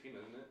and 15,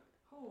 isn't it?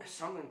 Oh.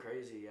 Something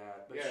crazy,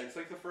 yeah. But Yeah, it's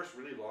like the first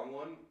really long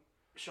one.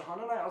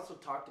 Shahan and I also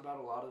talked about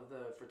a lot of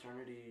the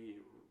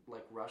fraternity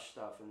like rush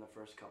stuff in the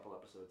first couple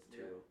episodes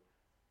too.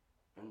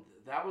 And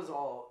that was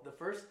all, the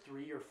first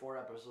 3 or 4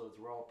 episodes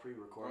were all Oh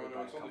pre-recorded. no,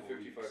 by it's a only couple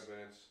 55 weeks.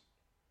 minutes.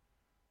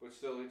 But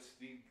still, it's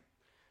the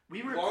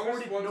We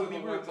longest recorded. ones No, are we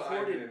the ones I'm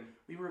recorded. in.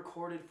 We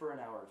recorded for an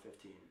hour and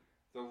 15.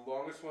 The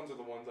longest ones are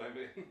the ones I'm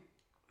in.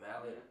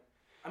 Valid.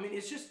 I mean,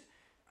 it's just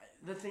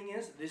the thing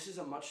is, this is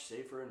a much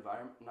safer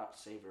environment. Not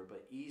safer,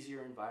 but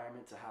easier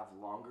environment to have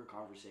longer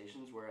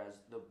conversations. Whereas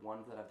the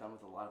ones that I've done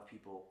with a lot of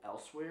people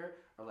elsewhere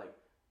are like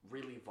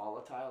really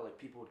volatile. Like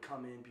people would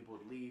come in, people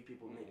would leave,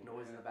 people would make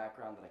noise in the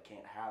background that I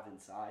can't have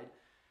inside.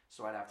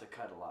 So I'd have to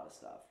cut a lot of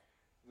stuff.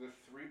 The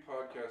 3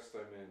 podcasts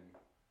I'm in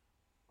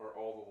are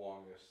all the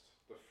longest.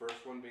 The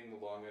first one being the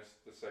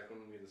longest, the second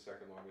one being the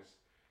second longest,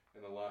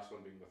 and the last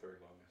one being the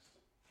third longest.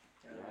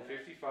 Yeah.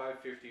 55,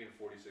 50, and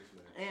 46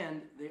 minutes.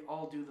 And they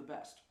all do the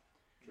best.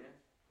 Yeah.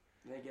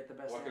 They get the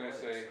best. What can I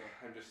analytics, say?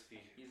 so. I'm just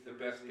He's the the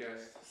best grizzly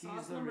guest. He's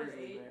Sauce the number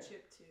grizzly 8, bear.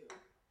 chip 2.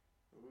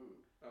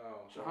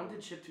 Oh, Shahan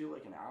did chip 2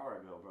 like an hour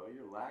ago, bro.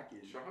 You're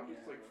lacking. Shahan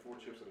gets Yeah. like 4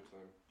 chips at a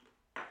time.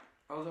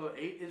 Although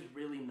 8 is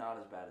really not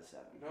as bad as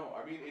 7. No,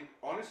 I mean,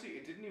 honestly,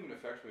 it didn't even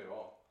affect me at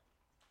all.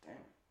 Damn.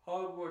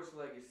 Hogwarts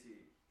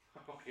Legacy.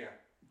 Oh, yeah.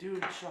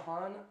 Dude,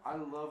 Shahan, I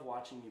love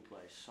watching you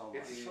play so much.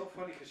 It's so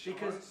funny because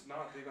Because- Shahan's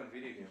not big on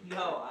video games.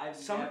 No, I've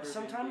never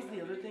Sometimes been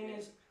the other big on thing video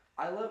is,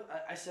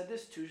 I said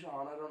this to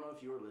Shahan, I don't know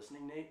if you were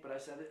listening, Nate, but I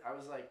said it, I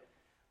was like,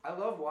 I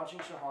love watching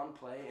Shahan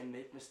play and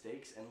make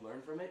mistakes and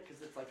learn from it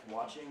because it's like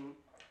watching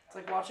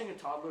a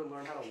toddler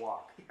learn how to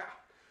walk.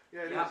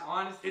 Yeah, it yeah, is.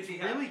 honestly, It's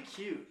yeah. really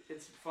cute.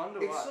 It's fun to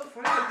It's watch. so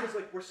funny because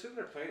like we're sitting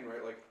there playing,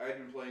 right? Like I'd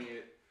been playing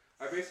it.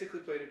 I basically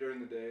played it during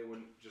the day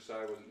when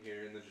Josiah wasn't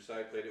here, and then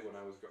Josiah played it when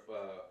I was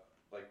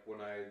like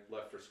when I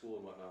left for school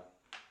and whatnot.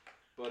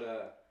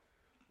 But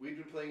we'd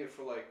been playing it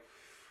for like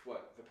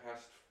what the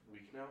past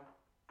week now.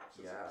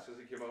 Since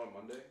it came out on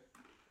Monday,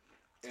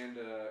 and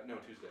no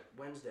Tuesday.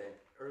 Wednesday.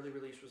 Early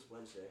release was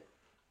Wednesday.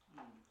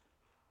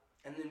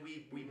 And then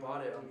we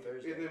bought it on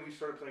Thursday. And then we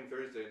started playing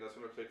Thursday, and that's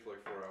when I played for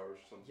like 4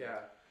 hours or something.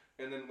 Yeah.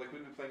 And then like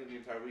we've been playing it the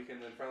entire weekend,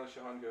 and then finally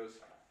Shahan goes,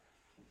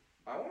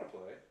 "I want to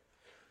play."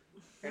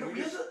 And No,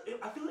 we just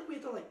I feel like we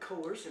had to like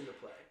coerce him to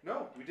play.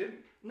 no, we didn't.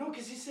 No,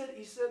 because he said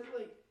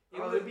like, It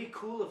oh, was- it'd be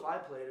cool if I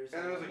played or And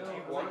I something. was like, No, "Do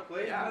you I was want to like,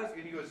 play?" yeah.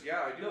 And he goes,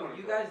 "Yeah, I do No, want to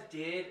you play." guys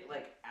did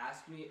like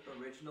ask me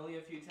originally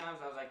a few times.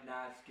 I was like,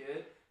 nah, it's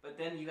good. But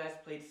then you guys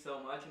played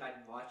so much, and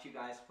I'd watch you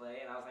guys play,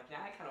 and I was like,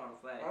 nah, I kind of want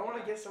to play. I want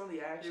to Yeah. get some of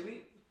the action. Did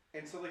we?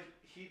 And so like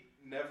he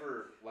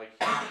never like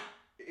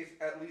it's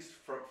at least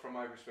from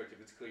my perspective,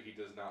 it's clear he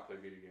does not play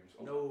video games.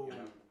 No. You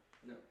know?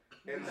 No.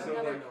 And I've so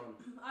never- like,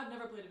 I've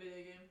never played a video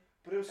game.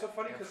 but it was so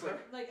funny because Ever?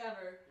 like Like,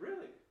 ever.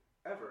 really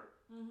ever.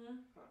 Mm-hmm.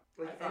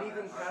 Like I thought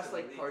anything that was past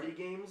like really- party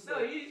games. No,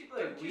 like- you usually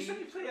play You said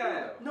you Wii. played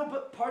Yeah. Wii, No,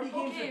 but party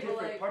games Okay, are but,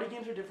 different. like, Party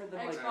games are different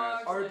than like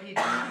Xbox,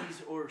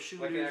 RPGs or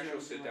shooters. like an or actual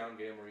anything sit down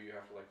game where you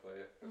have to like play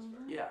it. That's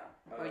Mhm. Yeah,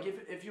 like Uh,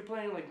 if you're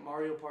playing like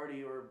Mario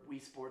Party or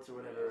Wii Sports or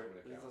whatever, doesn't really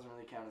this count. doesn't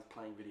really count as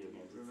playing video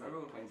games. It's Remember like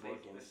when we playing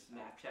played board the games.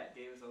 Snapchat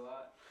games a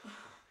lot?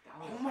 That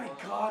was Oh my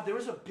fun. god, there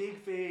was a big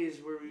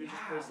phase where we would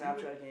just play Yeah,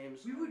 Snapchat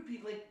games. We would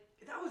be like,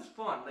 that was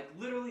fun. Like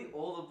literally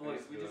all the I boys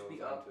used to would do just that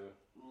be all the up time,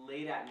 too.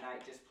 late at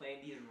night just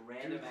playing these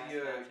random Dude, ass the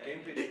Snapchat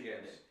game games. pitching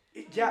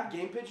games. Yeah,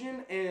 Game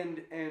Pigeon and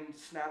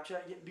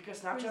Snapchat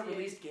because Snapchat Crazy.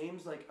 released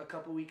games like a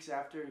couple weeks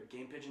after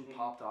Game Pigeon Mhm.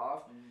 popped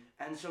off, Mm.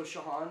 and so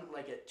Shahan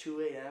like at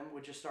 2 a.m.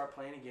 would just start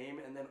playing a game,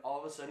 and then all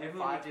of a sudden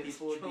Everyone 5 would just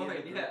people would be in the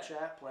join, group yeah.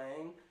 chat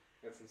playing.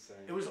 That's insane.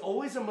 It was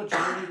always a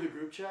majority of the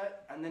group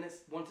chat, and then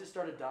once it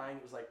started dying,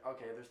 it was like,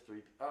 okay,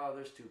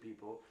 there's 2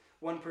 people.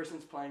 One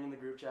person's playing in the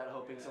group chat,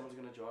 hoping Yeah. someone's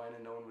gonna join,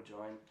 and no one would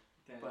join.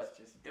 Then But it's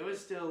just It was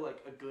still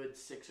like a good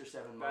 6 or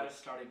 7 about to months.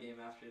 start a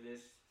game after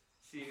this.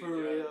 See who For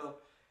joins. real.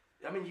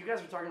 I mean, you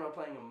guys were talking about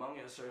playing Among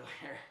Us earlier.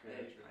 Yeah, Yeah,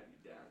 true.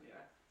 I'd be down,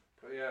 yeah.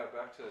 But yeah,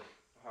 back to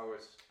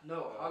Hogwarts.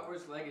 No,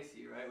 Hogwarts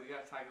Legacy, right? We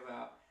gotta talk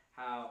about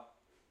how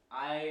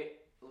I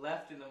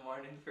left in the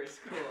morning for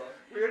school.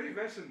 We already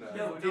mentioned that.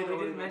 No, did we already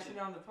didn't mention mention it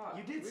on the pod.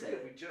 You did we say did.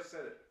 it. We just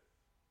said it.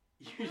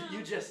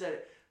 You just said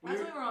it. That's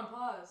when we were on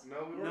pause.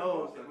 No, we were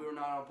No, on pause we were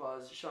not on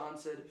pause. Sean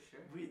said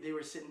Sure. they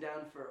were sitting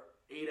down for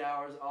 8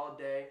 hours all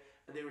day,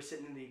 and they were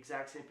sitting in the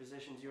exact same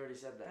positions. You already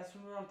said that. That's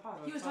when we were on pause.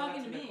 I He was telling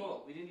talking that to me.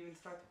 Nicole. We didn't even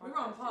start the podcast. We were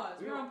on pause.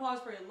 We were on pause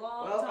for a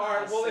long Well, time.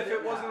 Alright, well, if Sit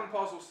it wasn't down. on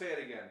pause, we'll say it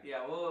again.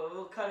 Yeah,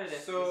 we'll cut it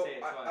if So, we say it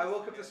twice. I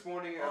woke up this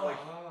morning at like,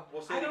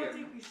 we'll say I it don't again.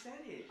 think we said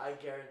it. I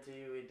guarantee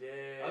you we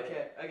did.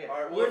 Okay.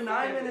 Alright, well, We're if-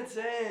 9 if- minutes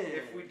in.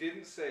 If we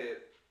didn't say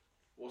it,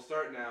 we'll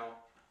start now.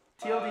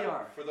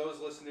 TLDR. For those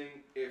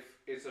listening, if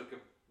it's like a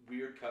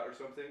weird cut or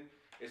something,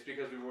 it's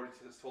because we've already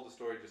told the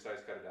story,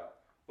 Josiah's cut it out.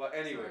 But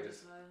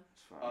anyways,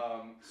 It's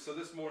fine. so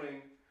this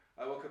morning,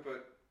 I woke up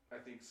at, I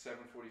think,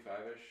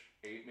 7:45ish,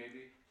 8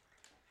 maybe,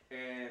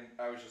 and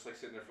I was just like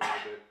sitting there for a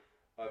little bit.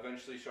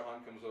 Eventually,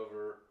 Shahan comes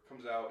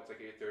out, it's like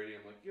 8:30,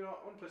 I'm like, I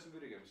want to play some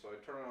video games. So I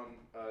turn on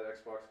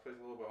Xbox, plays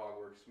a little bit of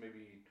Hogwarts,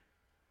 maybe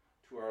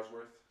 2 hours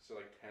worth, so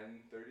like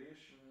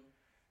 10:30ish.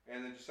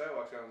 And then Josiah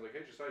walks out and I was like,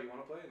 hey Josiah, you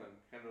want to play? And then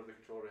handed over the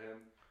controller to him.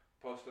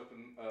 Posted up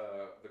in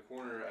the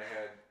corner,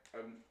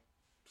 I'm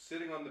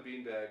sitting on the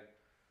beanbag,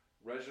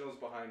 Reginald's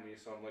behind me,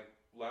 so I'm like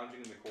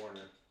lounging in the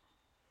corner.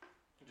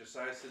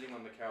 Josiah's sitting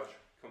on the couch,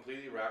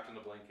 completely wrapped in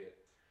a blanket.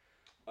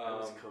 That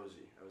was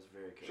cozy. That was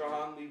very cozy.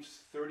 Shahan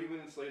leaves 30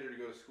 minutes later to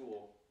go to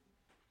school.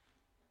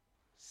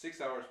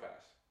 6 hours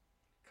pass.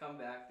 Come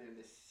back, they're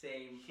the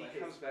same He place.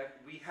 comes back.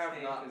 We have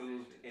Same not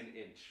positions. moved an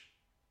inch.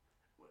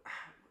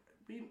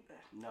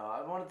 No,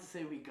 I wanted to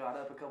say we got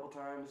up a couple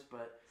times,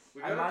 but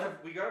We I got, might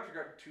up to, we got up to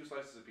grab 2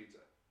 slices of pizza.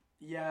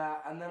 yeah,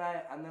 and then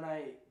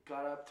I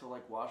got up to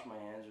like wash my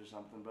hands or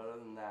something, but other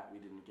than that, we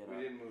didn't get We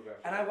up. didn't move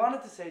after And I that.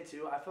 wanted to say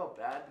too, I felt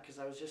bad because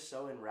I was just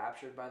so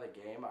enraptured by the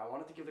game. I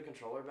wanted to give the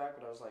controller back,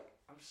 but I was like,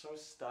 I'm so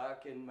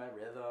stuck in my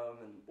rhythm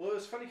and Well, it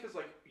was funny because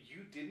like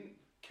you didn't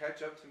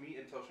catch up to me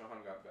until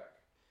Shahan got back.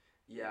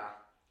 yeah.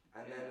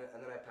 And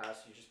then I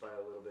passed you just by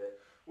a little bit.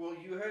 Well,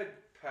 you had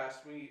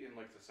passed me in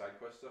like the side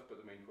quest stuff,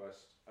 but the main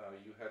quest,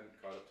 you hadn't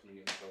caught up to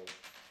me until.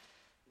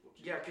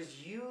 Yeah,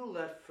 because you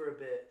left for a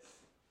bit.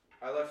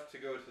 I left to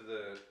go to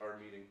our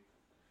meeting,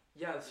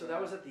 Yeah, so that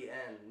was at the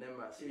end. Never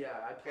mind. So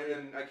yeah, I and played.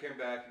 then I came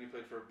back and you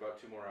played for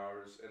about 2 more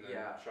hours, and then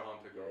Yeah.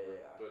 Shahan took Yeah, over.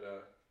 yeah. But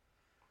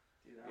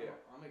Dude, Yeah.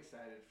 I'm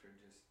excited for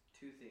just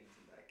 2 things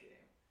in that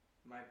game.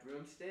 My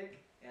broomstick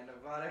and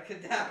Avada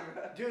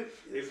Kedavra. Dude,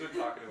 he's been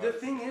talking about the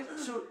it. thing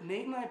is, so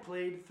Nate and I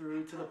played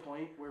through to the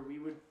point where we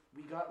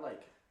got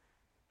like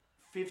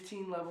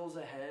 15 levels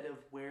ahead of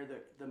where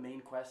the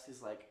main quest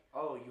is like,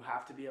 oh, you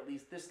have to be at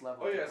least this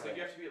level. Oh to yeah, it's play. like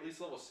you have to be at least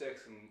level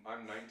 6, and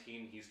I'm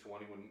 19, he's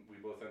 20 when we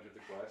both entered the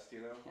quest, you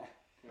know? Yeah.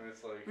 And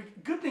it's like,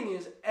 Good thing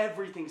is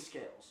everything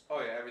scales. oh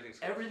yeah, everything's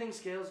good. Everything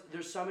scales.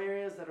 There's some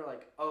areas that are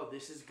like, oh,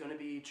 this is gonna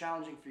be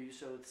challenging for you,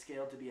 so it's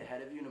scaled to be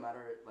ahead of you, no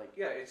matter like.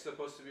 Yeah, it's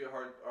supposed to be a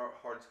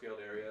hard scaled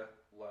area.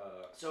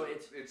 So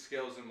it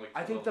scales in like.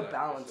 I think the levels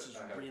balance that is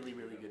I have really, to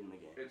really do. good in the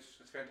game. It's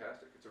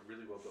fantastic. It's a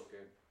really well built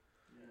game.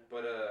 Yeah.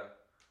 But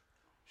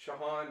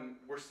Shahan,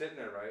 we're sitting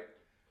there, right?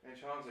 And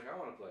Shahan's like, I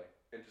want to play.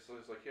 And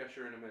Josiah's like, yeah,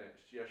 sure, in a minute.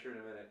 Yeah, sure, in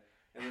a minute.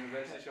 And then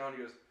eventually Shahan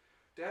goes,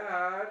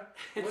 Dad,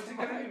 when's it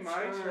gonna be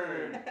my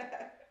turn?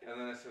 And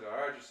then I said, all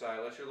right,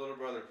 Josiah, let your little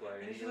brother play.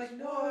 And he she's goes,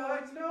 like,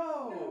 what?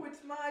 no, No.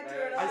 it's my And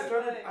turn.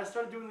 I I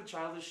started doing the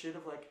childish shit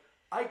of like,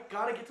 I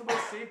gotta get to my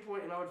save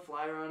point, and I would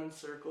fly around in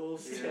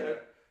circles. Yeah.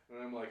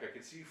 And I'm like, I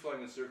can see you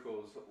flying in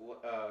circles.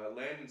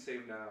 Land and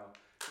save now.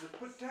 He's like,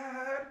 but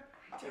Dad.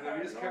 And then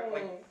we just kept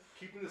like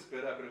keeping this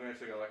bit up, and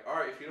eventually got like, all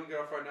right, if you don't get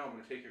off right now, I'm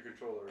gonna take your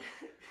controller.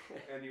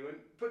 And you went,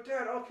 but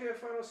Dad, okay,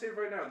 fine, I'll save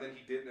right now. And then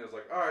he did, and I was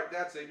like, all right,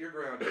 that's it, you're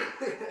grounded.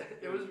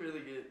 It was really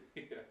good.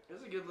 Yeah. It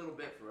was a good little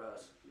bit for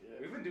us.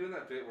 We've been doing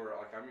that bit where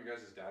like I'm your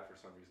guys' dad for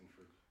some reason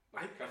for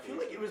like, a I couple feel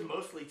weeks like it now. was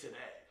mostly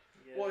today.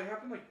 Yeah. Well, it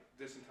happened like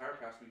this entire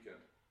past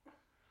weekend.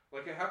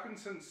 Like it happened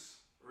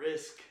since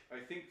Risk. I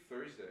think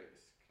Thursday.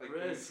 Like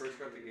when we Risk. first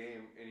got the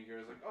game, and you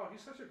guys like, oh,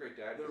 he's such a great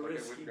dad. The He's like, I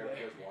risky went and grabbed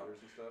you man. guys waters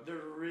and stuff. The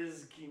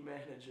risky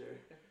manager.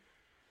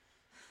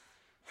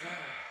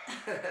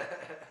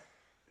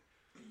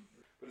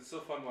 But it's so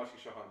fun watching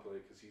Shahan play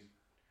because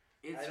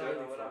It's I don't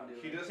really know what fun. I'm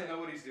doing. he doesn't know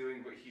what he's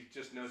doing, but he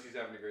just knows he's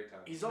having a great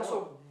time. He's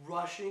also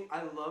rushing.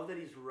 I love that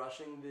he's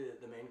rushing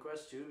the main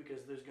quest too,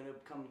 because there's gonna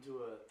come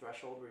to a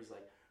threshold where he's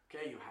like,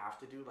 okay, you have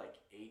to do like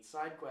 8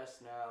 side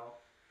quests now,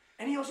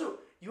 and he also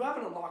you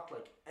haven't unlocked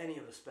like any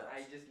of the spells.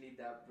 I just need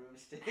that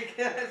broomstick.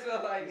 That's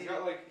all I He's need.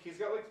 got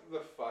like the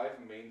 5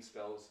 main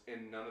spells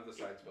and none of the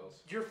side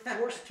spells. You're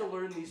forced to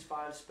learn these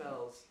 5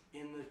 spells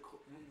in the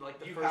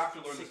You first have to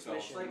learn the 6 spells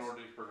missions. in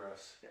order to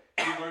progress.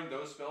 He learned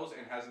those spells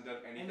and hasn't done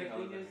And anything the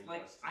other thing than is, main like,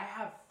 quests. I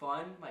have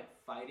fun, like,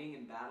 fighting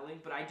and battling,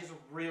 but I just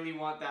really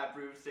want that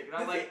broomstick. And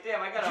I'm The like, thing-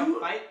 damn, I gotta you-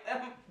 fight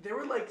them. There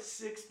were like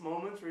 6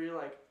 moments where you're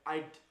like,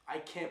 I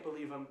can't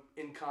believe I'm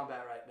in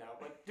combat right now.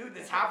 I'm like, dude,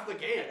 that's half the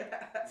game.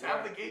 It's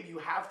half the game. You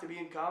have to be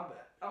in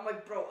combat. I'm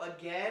like, bro,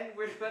 again?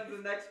 Where's the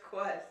next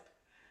quest?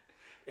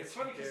 It's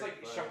funny because very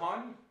like funny.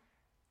 Shahan,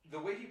 the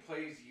way he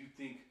plays, you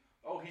think,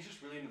 oh, he's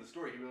just really into the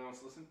story. He really wants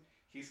to listen.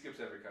 He skips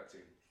every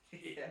cutscene.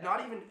 Yeah.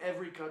 Not even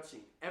every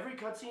cutscene. Every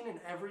cutscene and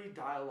every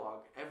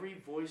dialogue, every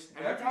voice,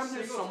 every Every time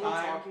there's single someone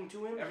time- talking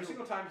to him, Every he'll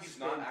single time he's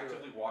not spin through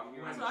actively it. walking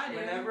around. That's the what I street.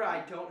 do. Whenever I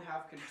don't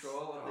have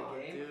control of the Oh,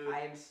 game, dude. I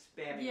am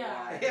spamming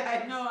Yeah.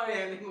 Y. I'm No,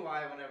 spamming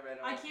Y whenever I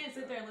don't I have can't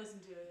sit control. there and listen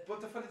to it.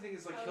 But the funny thing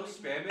is, like, That he'll would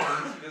spam make it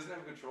because he doesn't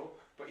have control,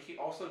 but he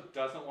also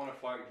doesn't want to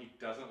fight and he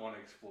doesn't want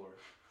to explore.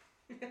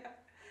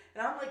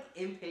 And I'm like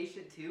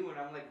impatient too when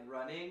I'm like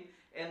running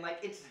and like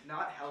it's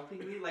not helping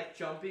me, like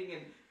jumping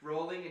and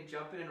rolling and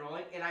jumping and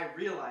rolling, and I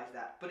realize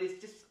that. But it's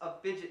just a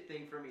fidget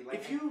thing for me. Like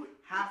if you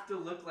I have to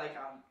look like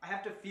I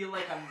have to feel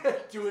like I'm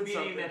doing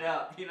speeding something. it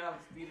up. You know, I'm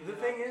speeding The it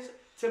thing up. is,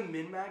 to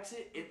min-max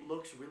it, it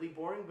looks really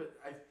boring, but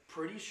I'm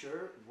pretty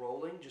sure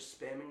rolling, just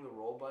spamming the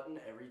roll button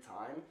every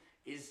time,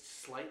 is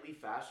slightly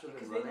faster than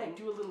Because they running. like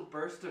do a little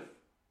burst of,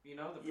 you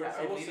know, the Yeah,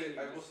 person I will leading say, you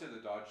I will just- say the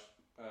dodge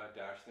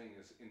dash thing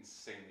is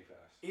insanely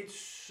fast. It's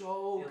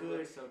so It good.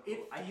 looks so cool.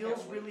 It I can't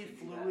feels wait really to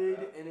do that.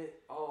 fluid, and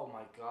it. Oh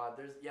my god!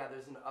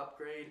 There's an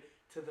upgrade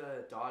to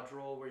the dodge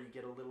roll where you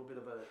get a little bit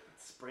of a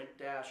sprint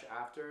dash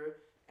after,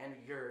 and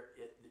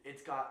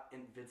it's got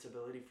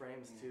invincibility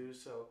frames too.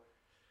 So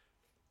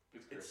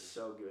It's crazy. it's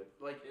so good.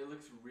 Like It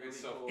looks really It's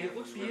so- cool. it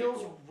looks really feels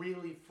cool.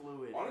 really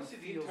fluid. Honestly,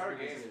 It the feels entire really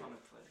game- I just good.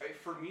 want to play.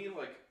 For me,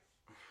 like,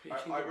 You I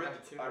can read grab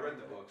it too, I read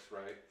the but- books,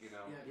 right? You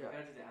know. Yeah, Yeah. I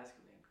gotta do the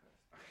Azkaban quest.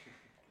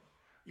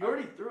 You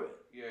already threw it.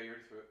 Yeah, you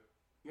already threw it.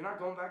 You're not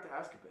going back to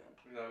Azkaban.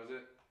 That was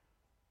it.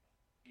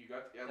 You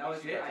got. At That was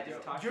least you it. got I to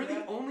just go. talked You're to the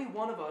them. only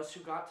one of us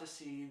who got to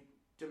see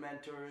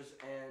Dementors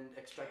and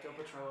Expecto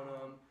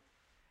Patronum.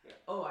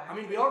 Oh, I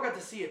mean, we all got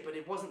to see it, but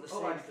it wasn't the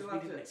same I because still we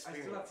have didn't to. I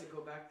experience still have to it.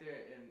 go back there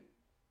and.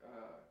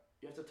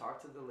 You have to talk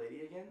to the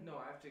lady again? No,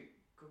 I have to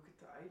go get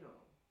the item.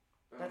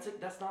 That's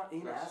it. That's not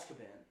in That's-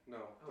 Azkaban. No,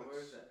 Oh, where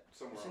is that?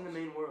 somewhere It's else. in the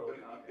main world.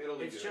 But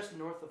Italy. It's did just it.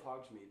 north of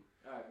Hogsmeade.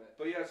 Alright, bet.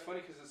 But yeah, it's funny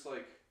because it's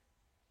like,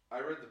 I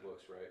read the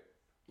books, right?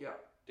 Yeah.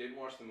 Didn't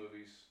watch the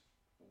movies.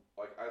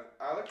 Like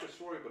I liked the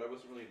story, but I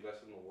wasn't really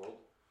invested in the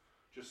world.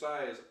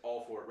 Josiah is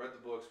all for it. Read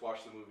the books,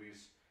 watched the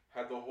movies,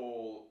 had the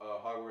whole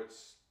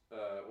Hogwarts.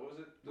 What was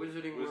it? The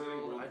Wizarding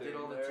World. I did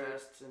thing. all the Nerd.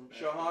 tests and.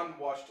 Shahan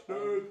watched.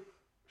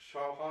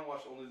 Shahan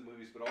watched only the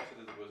movies, but also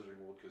did the Wizarding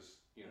World because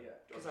Yeah.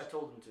 Because I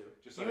told him to.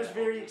 Josiah He was told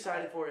very him.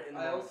 excited for it in the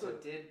I moment, also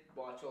too. did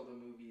watch all the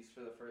movies for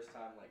the first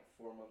time like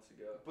 4 months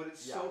ago. But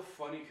it's Yeah. so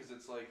funny because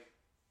it's like,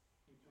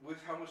 with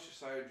how much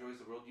Josiah enjoys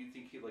the world, you'd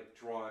think he'd like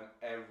draw on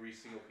every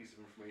single piece of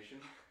information.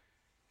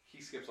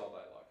 He skips all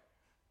dialogue.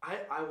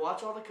 I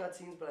watch all the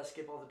cutscenes, but I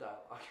skip all the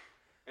dialogue.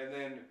 And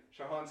then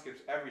Shahan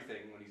skips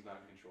everything when he's not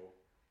in control.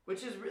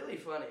 Which is really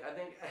funny. I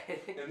think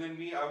And then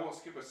me, I won't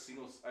skip a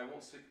single. I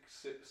won't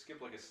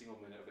skip like a single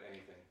minute of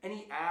anything. and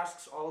he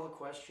asks all the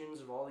questions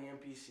of all the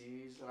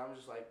NPCs, and I'm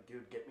just like,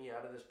 dude, get me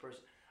out of this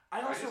person.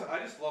 I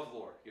just love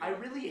lore. You know? I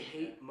really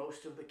hate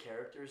most of the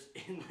characters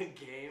in the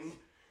game.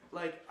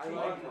 Like I Shahan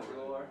like more really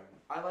lore. annoying.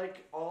 I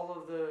like all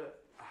of the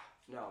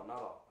no, not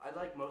all. I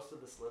like most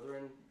of the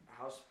Slytherin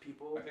house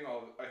people.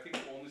 I think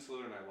the only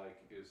Slytherin I like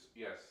is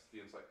the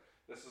Insight.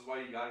 This is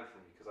why you got it for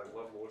me because I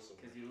love lore so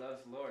much. Because he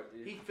loves lore,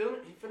 dude. He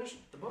finished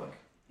the book.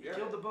 He Yeah.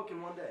 killed the book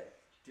in one day.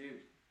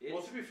 Dude, Well,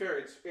 it's to be fair,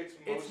 it's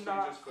mostly It's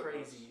not just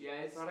footnotes. crazy.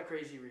 Yeah, It's not a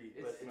crazy read,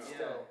 but it's- it's no.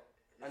 still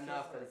it's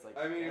enough just that it's like.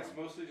 I mean, damn. it's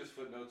mostly just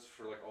footnotes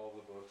for like all of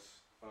the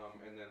books,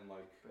 and then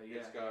like But yeah.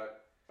 it's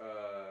got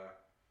a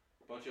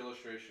bunch of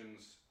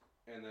illustrations,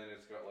 and then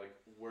it's got like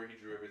where he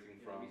drew everything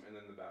Yeah, from, we- and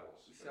then the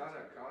battles. We And saw it's it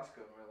at like-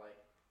 Costco and we're like,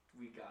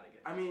 we gotta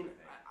get I this mean,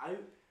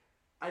 thing.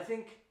 I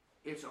think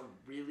it's a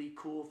really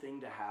cool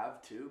thing to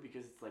have too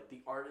because it's like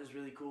the art is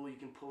really cool. You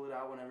can pull it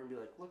out whenever and be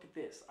like, look at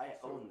this, I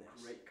So own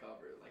this. Great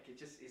cover. Like, it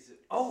just is.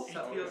 Oh, it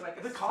so- feels like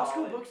a the Costco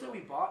solid books that we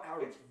book. bought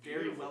are It's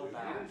very beautiful, well dude.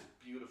 bound. It is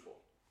beautiful.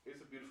 It's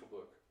a beautiful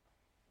book,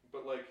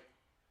 but like.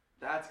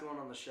 That's going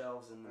on the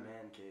shelves in the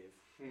man cave.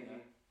 Yeah.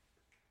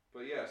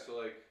 But yeah, so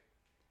like,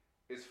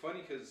 it's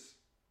funny because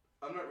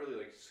I'm not really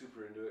like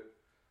super into it,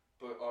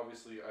 but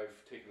obviously I've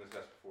taken the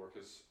test before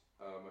because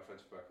my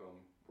friends back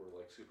home were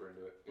like super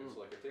into it. And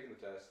so like I've taken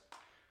the test,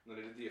 and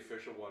then I did the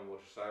official one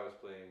which Josiah was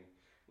playing.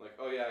 Like,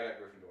 oh yeah, I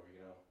got Gryffindor,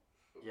 you know,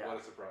 Yeah. what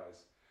a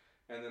surprise.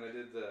 And then I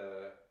did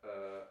the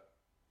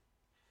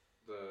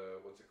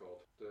what's it called,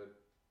 the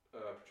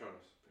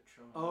Patronus.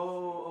 Patronus.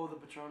 Oh, the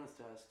Patronus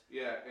test.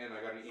 Yeah, and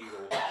I got an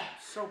eagle.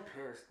 So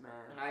pissed, man.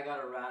 And I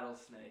got a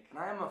rattlesnake. And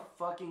I am a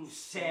fucking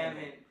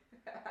Salmon.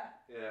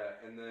 Yeah,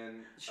 and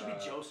then It should be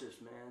Joseph's,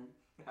 man.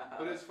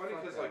 But it's funny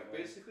Fuck because that, like man.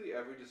 basically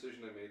every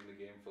decision I made in the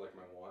game for like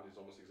my wand is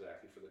almost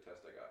exactly for the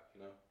test I got, you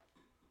know?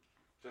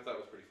 Which I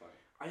thought was pretty funny.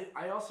 I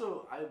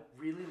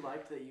really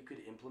liked that you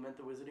could implement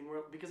the Wizarding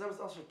World because I was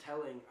also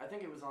telling, I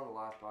think it was on the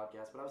last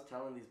podcast, but I was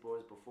telling these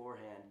boys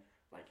beforehand,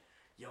 like,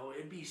 yo,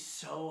 it'd be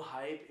so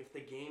hype if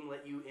the game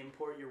let you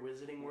import your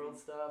Wizarding World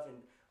stuff and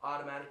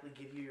automatically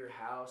give you your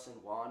house and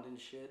wand and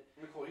shit.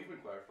 Nicole, you've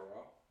been quiet for a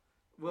while.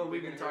 Well, You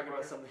we've been been talking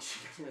Harry about Potter? something she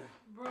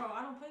doesn't. Bro,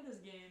 I don't play this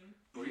game.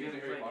 Were You you into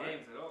didn't Harry play Potter?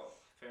 games at all,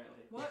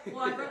 apparently. What?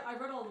 Well, I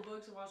read all the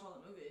books and watched all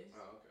the movies.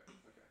 Oh, okay.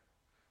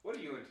 What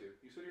are you into?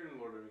 You said you're into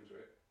Lord of the Rings,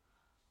 right?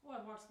 Well,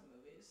 I watched the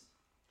movies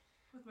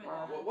with my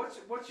Well, dad.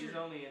 What's She's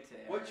your only into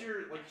what's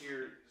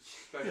your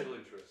special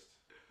interest?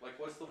 Like,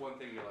 what's the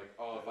one thing you're like,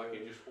 oh, if I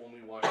could just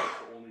only watch this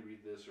or only read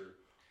this or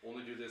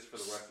only do this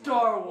for the rest of my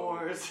Star life? what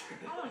would it Wars.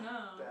 be? I don't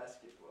know.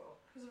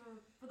 basketball.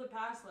 Because for the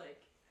past like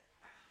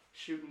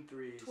Shooting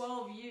threes.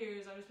 12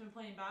 years, I've just been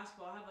playing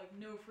basketball. I have like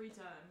no free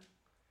time.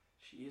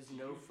 She is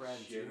no friend.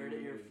 You heard it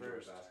here Genuinely enjoy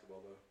first.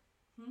 Basketball though.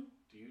 Hmm?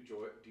 Do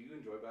you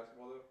enjoy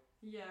basketball though?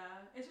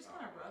 Yeah, it's just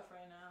kind of Oh. rough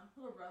right now. A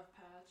little rough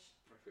patch.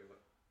 I feel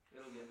it.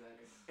 It'll get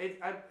better.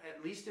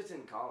 At least it's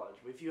in college.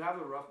 If you have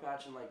a rough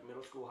patch in like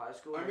middle school, high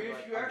school, I mean, you're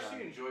if like, you I'm actually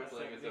done. enjoy That's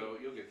playing like it though,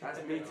 you'll get through That's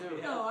it, me you know?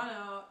 too. No, I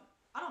know.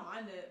 I don't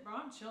mind it, bro.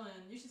 I'm chilling.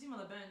 You should see me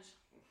on the bench.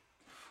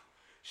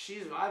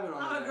 She's vibing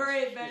on I'm the a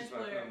great She's bench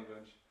back player. on the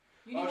bench.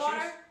 You need Oh, water?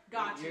 she's-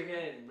 Got You're you.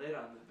 getting lit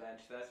on the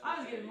bench. That's. I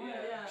was for getting sure,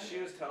 lit, yeah. She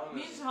was telling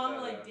Me us and Shahan were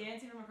that, like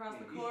dancing from across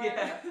the Mhm. court.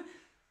 Yeah.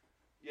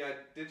 yeah,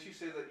 didn't you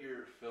say that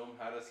your film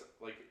had us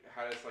like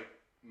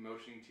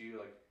motioning to you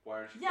like why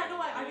aren't you? Yeah, no,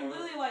 playing? I can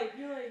literally like,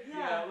 you're like,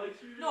 yeah. like.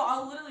 No,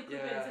 I'll literally clip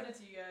it and Yeah. send it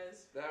to you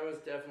guys. That was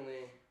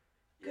definitely.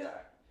 Yeah.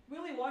 We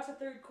only watched the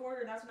third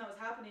quarter, and that's when that was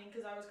happening,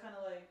 because I was kind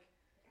of like,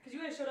 because you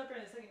guys showed up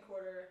during the second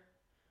quarter.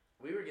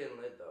 We were getting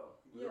lit though.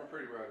 We were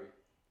pretty rowdy.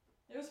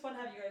 It was fun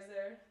to have you guys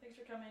there. Thanks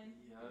for coming.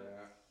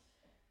 Yeah.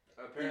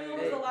 You Apparently. know,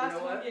 it was the last you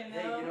know one what? game,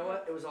 Hey, though. you know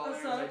what? It was all That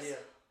Aaron's sucks. idea.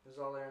 It was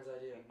all Aaron's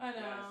idea. I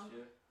know.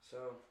 So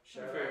To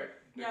shout be out. fair,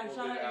 Yeah, Nicole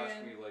shout did out ask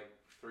Aaron. me like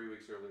 3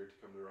 weeks earlier to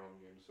come to her home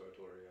game, so I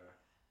told her yeah.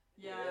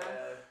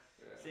 Yeah.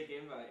 Sick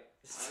invite.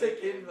 Sick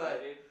Honestly,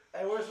 invite. dude.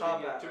 Hey, where's Should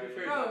Hop get- at? To be right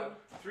fair, now? Bro.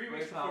 3 weeks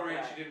Where's beforehand,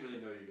 Hop she at? didn't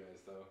really know you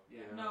guys, though. Yeah.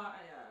 You know? No,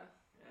 yeah.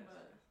 Yes.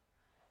 But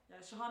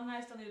yeah, Shahan and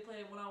I still need to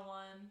play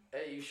 1-on-1.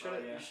 Hey, you should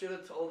have yeah. you should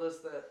have told us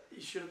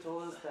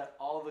that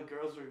all the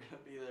girls were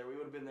gonna be there. We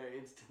would have been there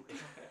instantly.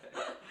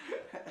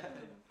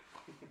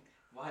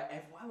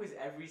 Why was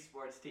every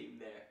sports team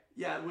there?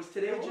 Yeah, was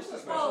today Yeah, just a what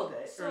was special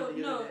that? day So or the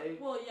no, other day?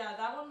 well yeah,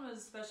 that one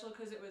was special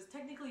because it was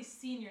technically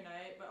senior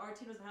night, but our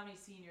team doesn't have any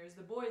seniors.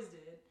 The boys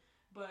did,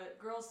 but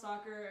girls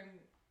soccer and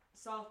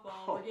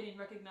softball Oh. were getting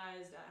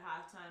recognized at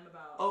halftime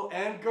about. Oh,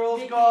 and girls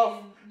making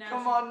golf. national-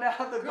 Come on now,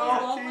 the Girls golf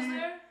golf team. was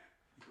there.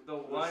 The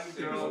one six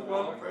girl. one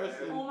won.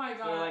 person. Oh my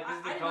god! So like this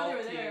is I the didn't know they golf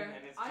were team, there.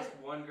 and it's just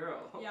one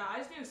girl. Yeah, I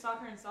just knew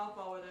soccer and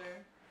softball were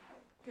there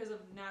because of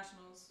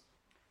nationals.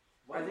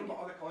 Why I are think-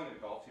 they calling it a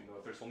golf team, though,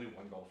 if there's only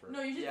one golfer?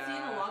 No, you should see in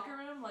Yeah. the locker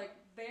room. Like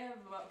they have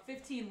about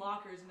 15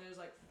 lockers, and there's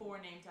like 4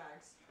 name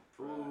tags.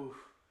 Ooh.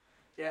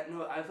 Yeah,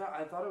 no, I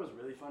thought it was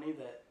really funny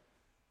that,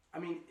 I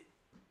mean,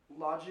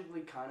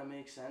 logically kind of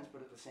makes sense,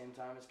 but at the same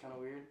time it's kind of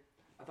weird.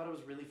 I thought it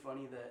was really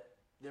funny that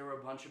there were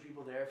a bunch of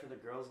people there for the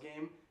girls'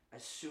 game.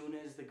 As soon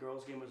as the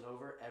girls' game was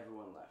over,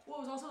 everyone left. Well,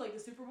 it was also like the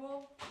Super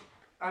Bowl,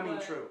 I mean,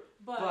 But- true.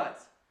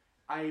 but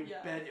I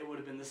Yeah. bet it would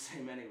have been the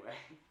same anyway.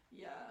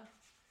 yeah.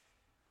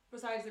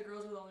 Besides, the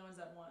girls were the only ones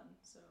that won,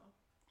 so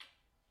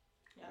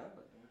yeah.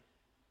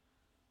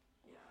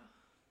 Yeah.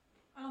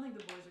 I don't think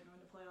the boys are going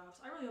to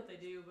playoffs. I really hope they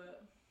do,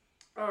 but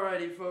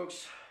Alrighty,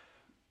 folks.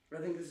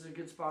 I think this is a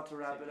good spot to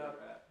wrap it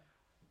up.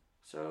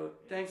 So,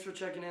 thanks for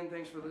checking in.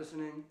 Thanks for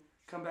listening.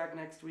 Come back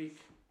next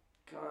week.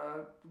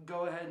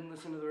 Go ahead and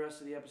listen to the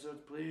rest of the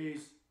episodes,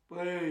 please.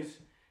 Please.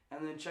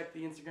 And then check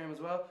the Instagram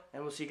as well.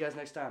 And we'll see you guys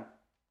next time.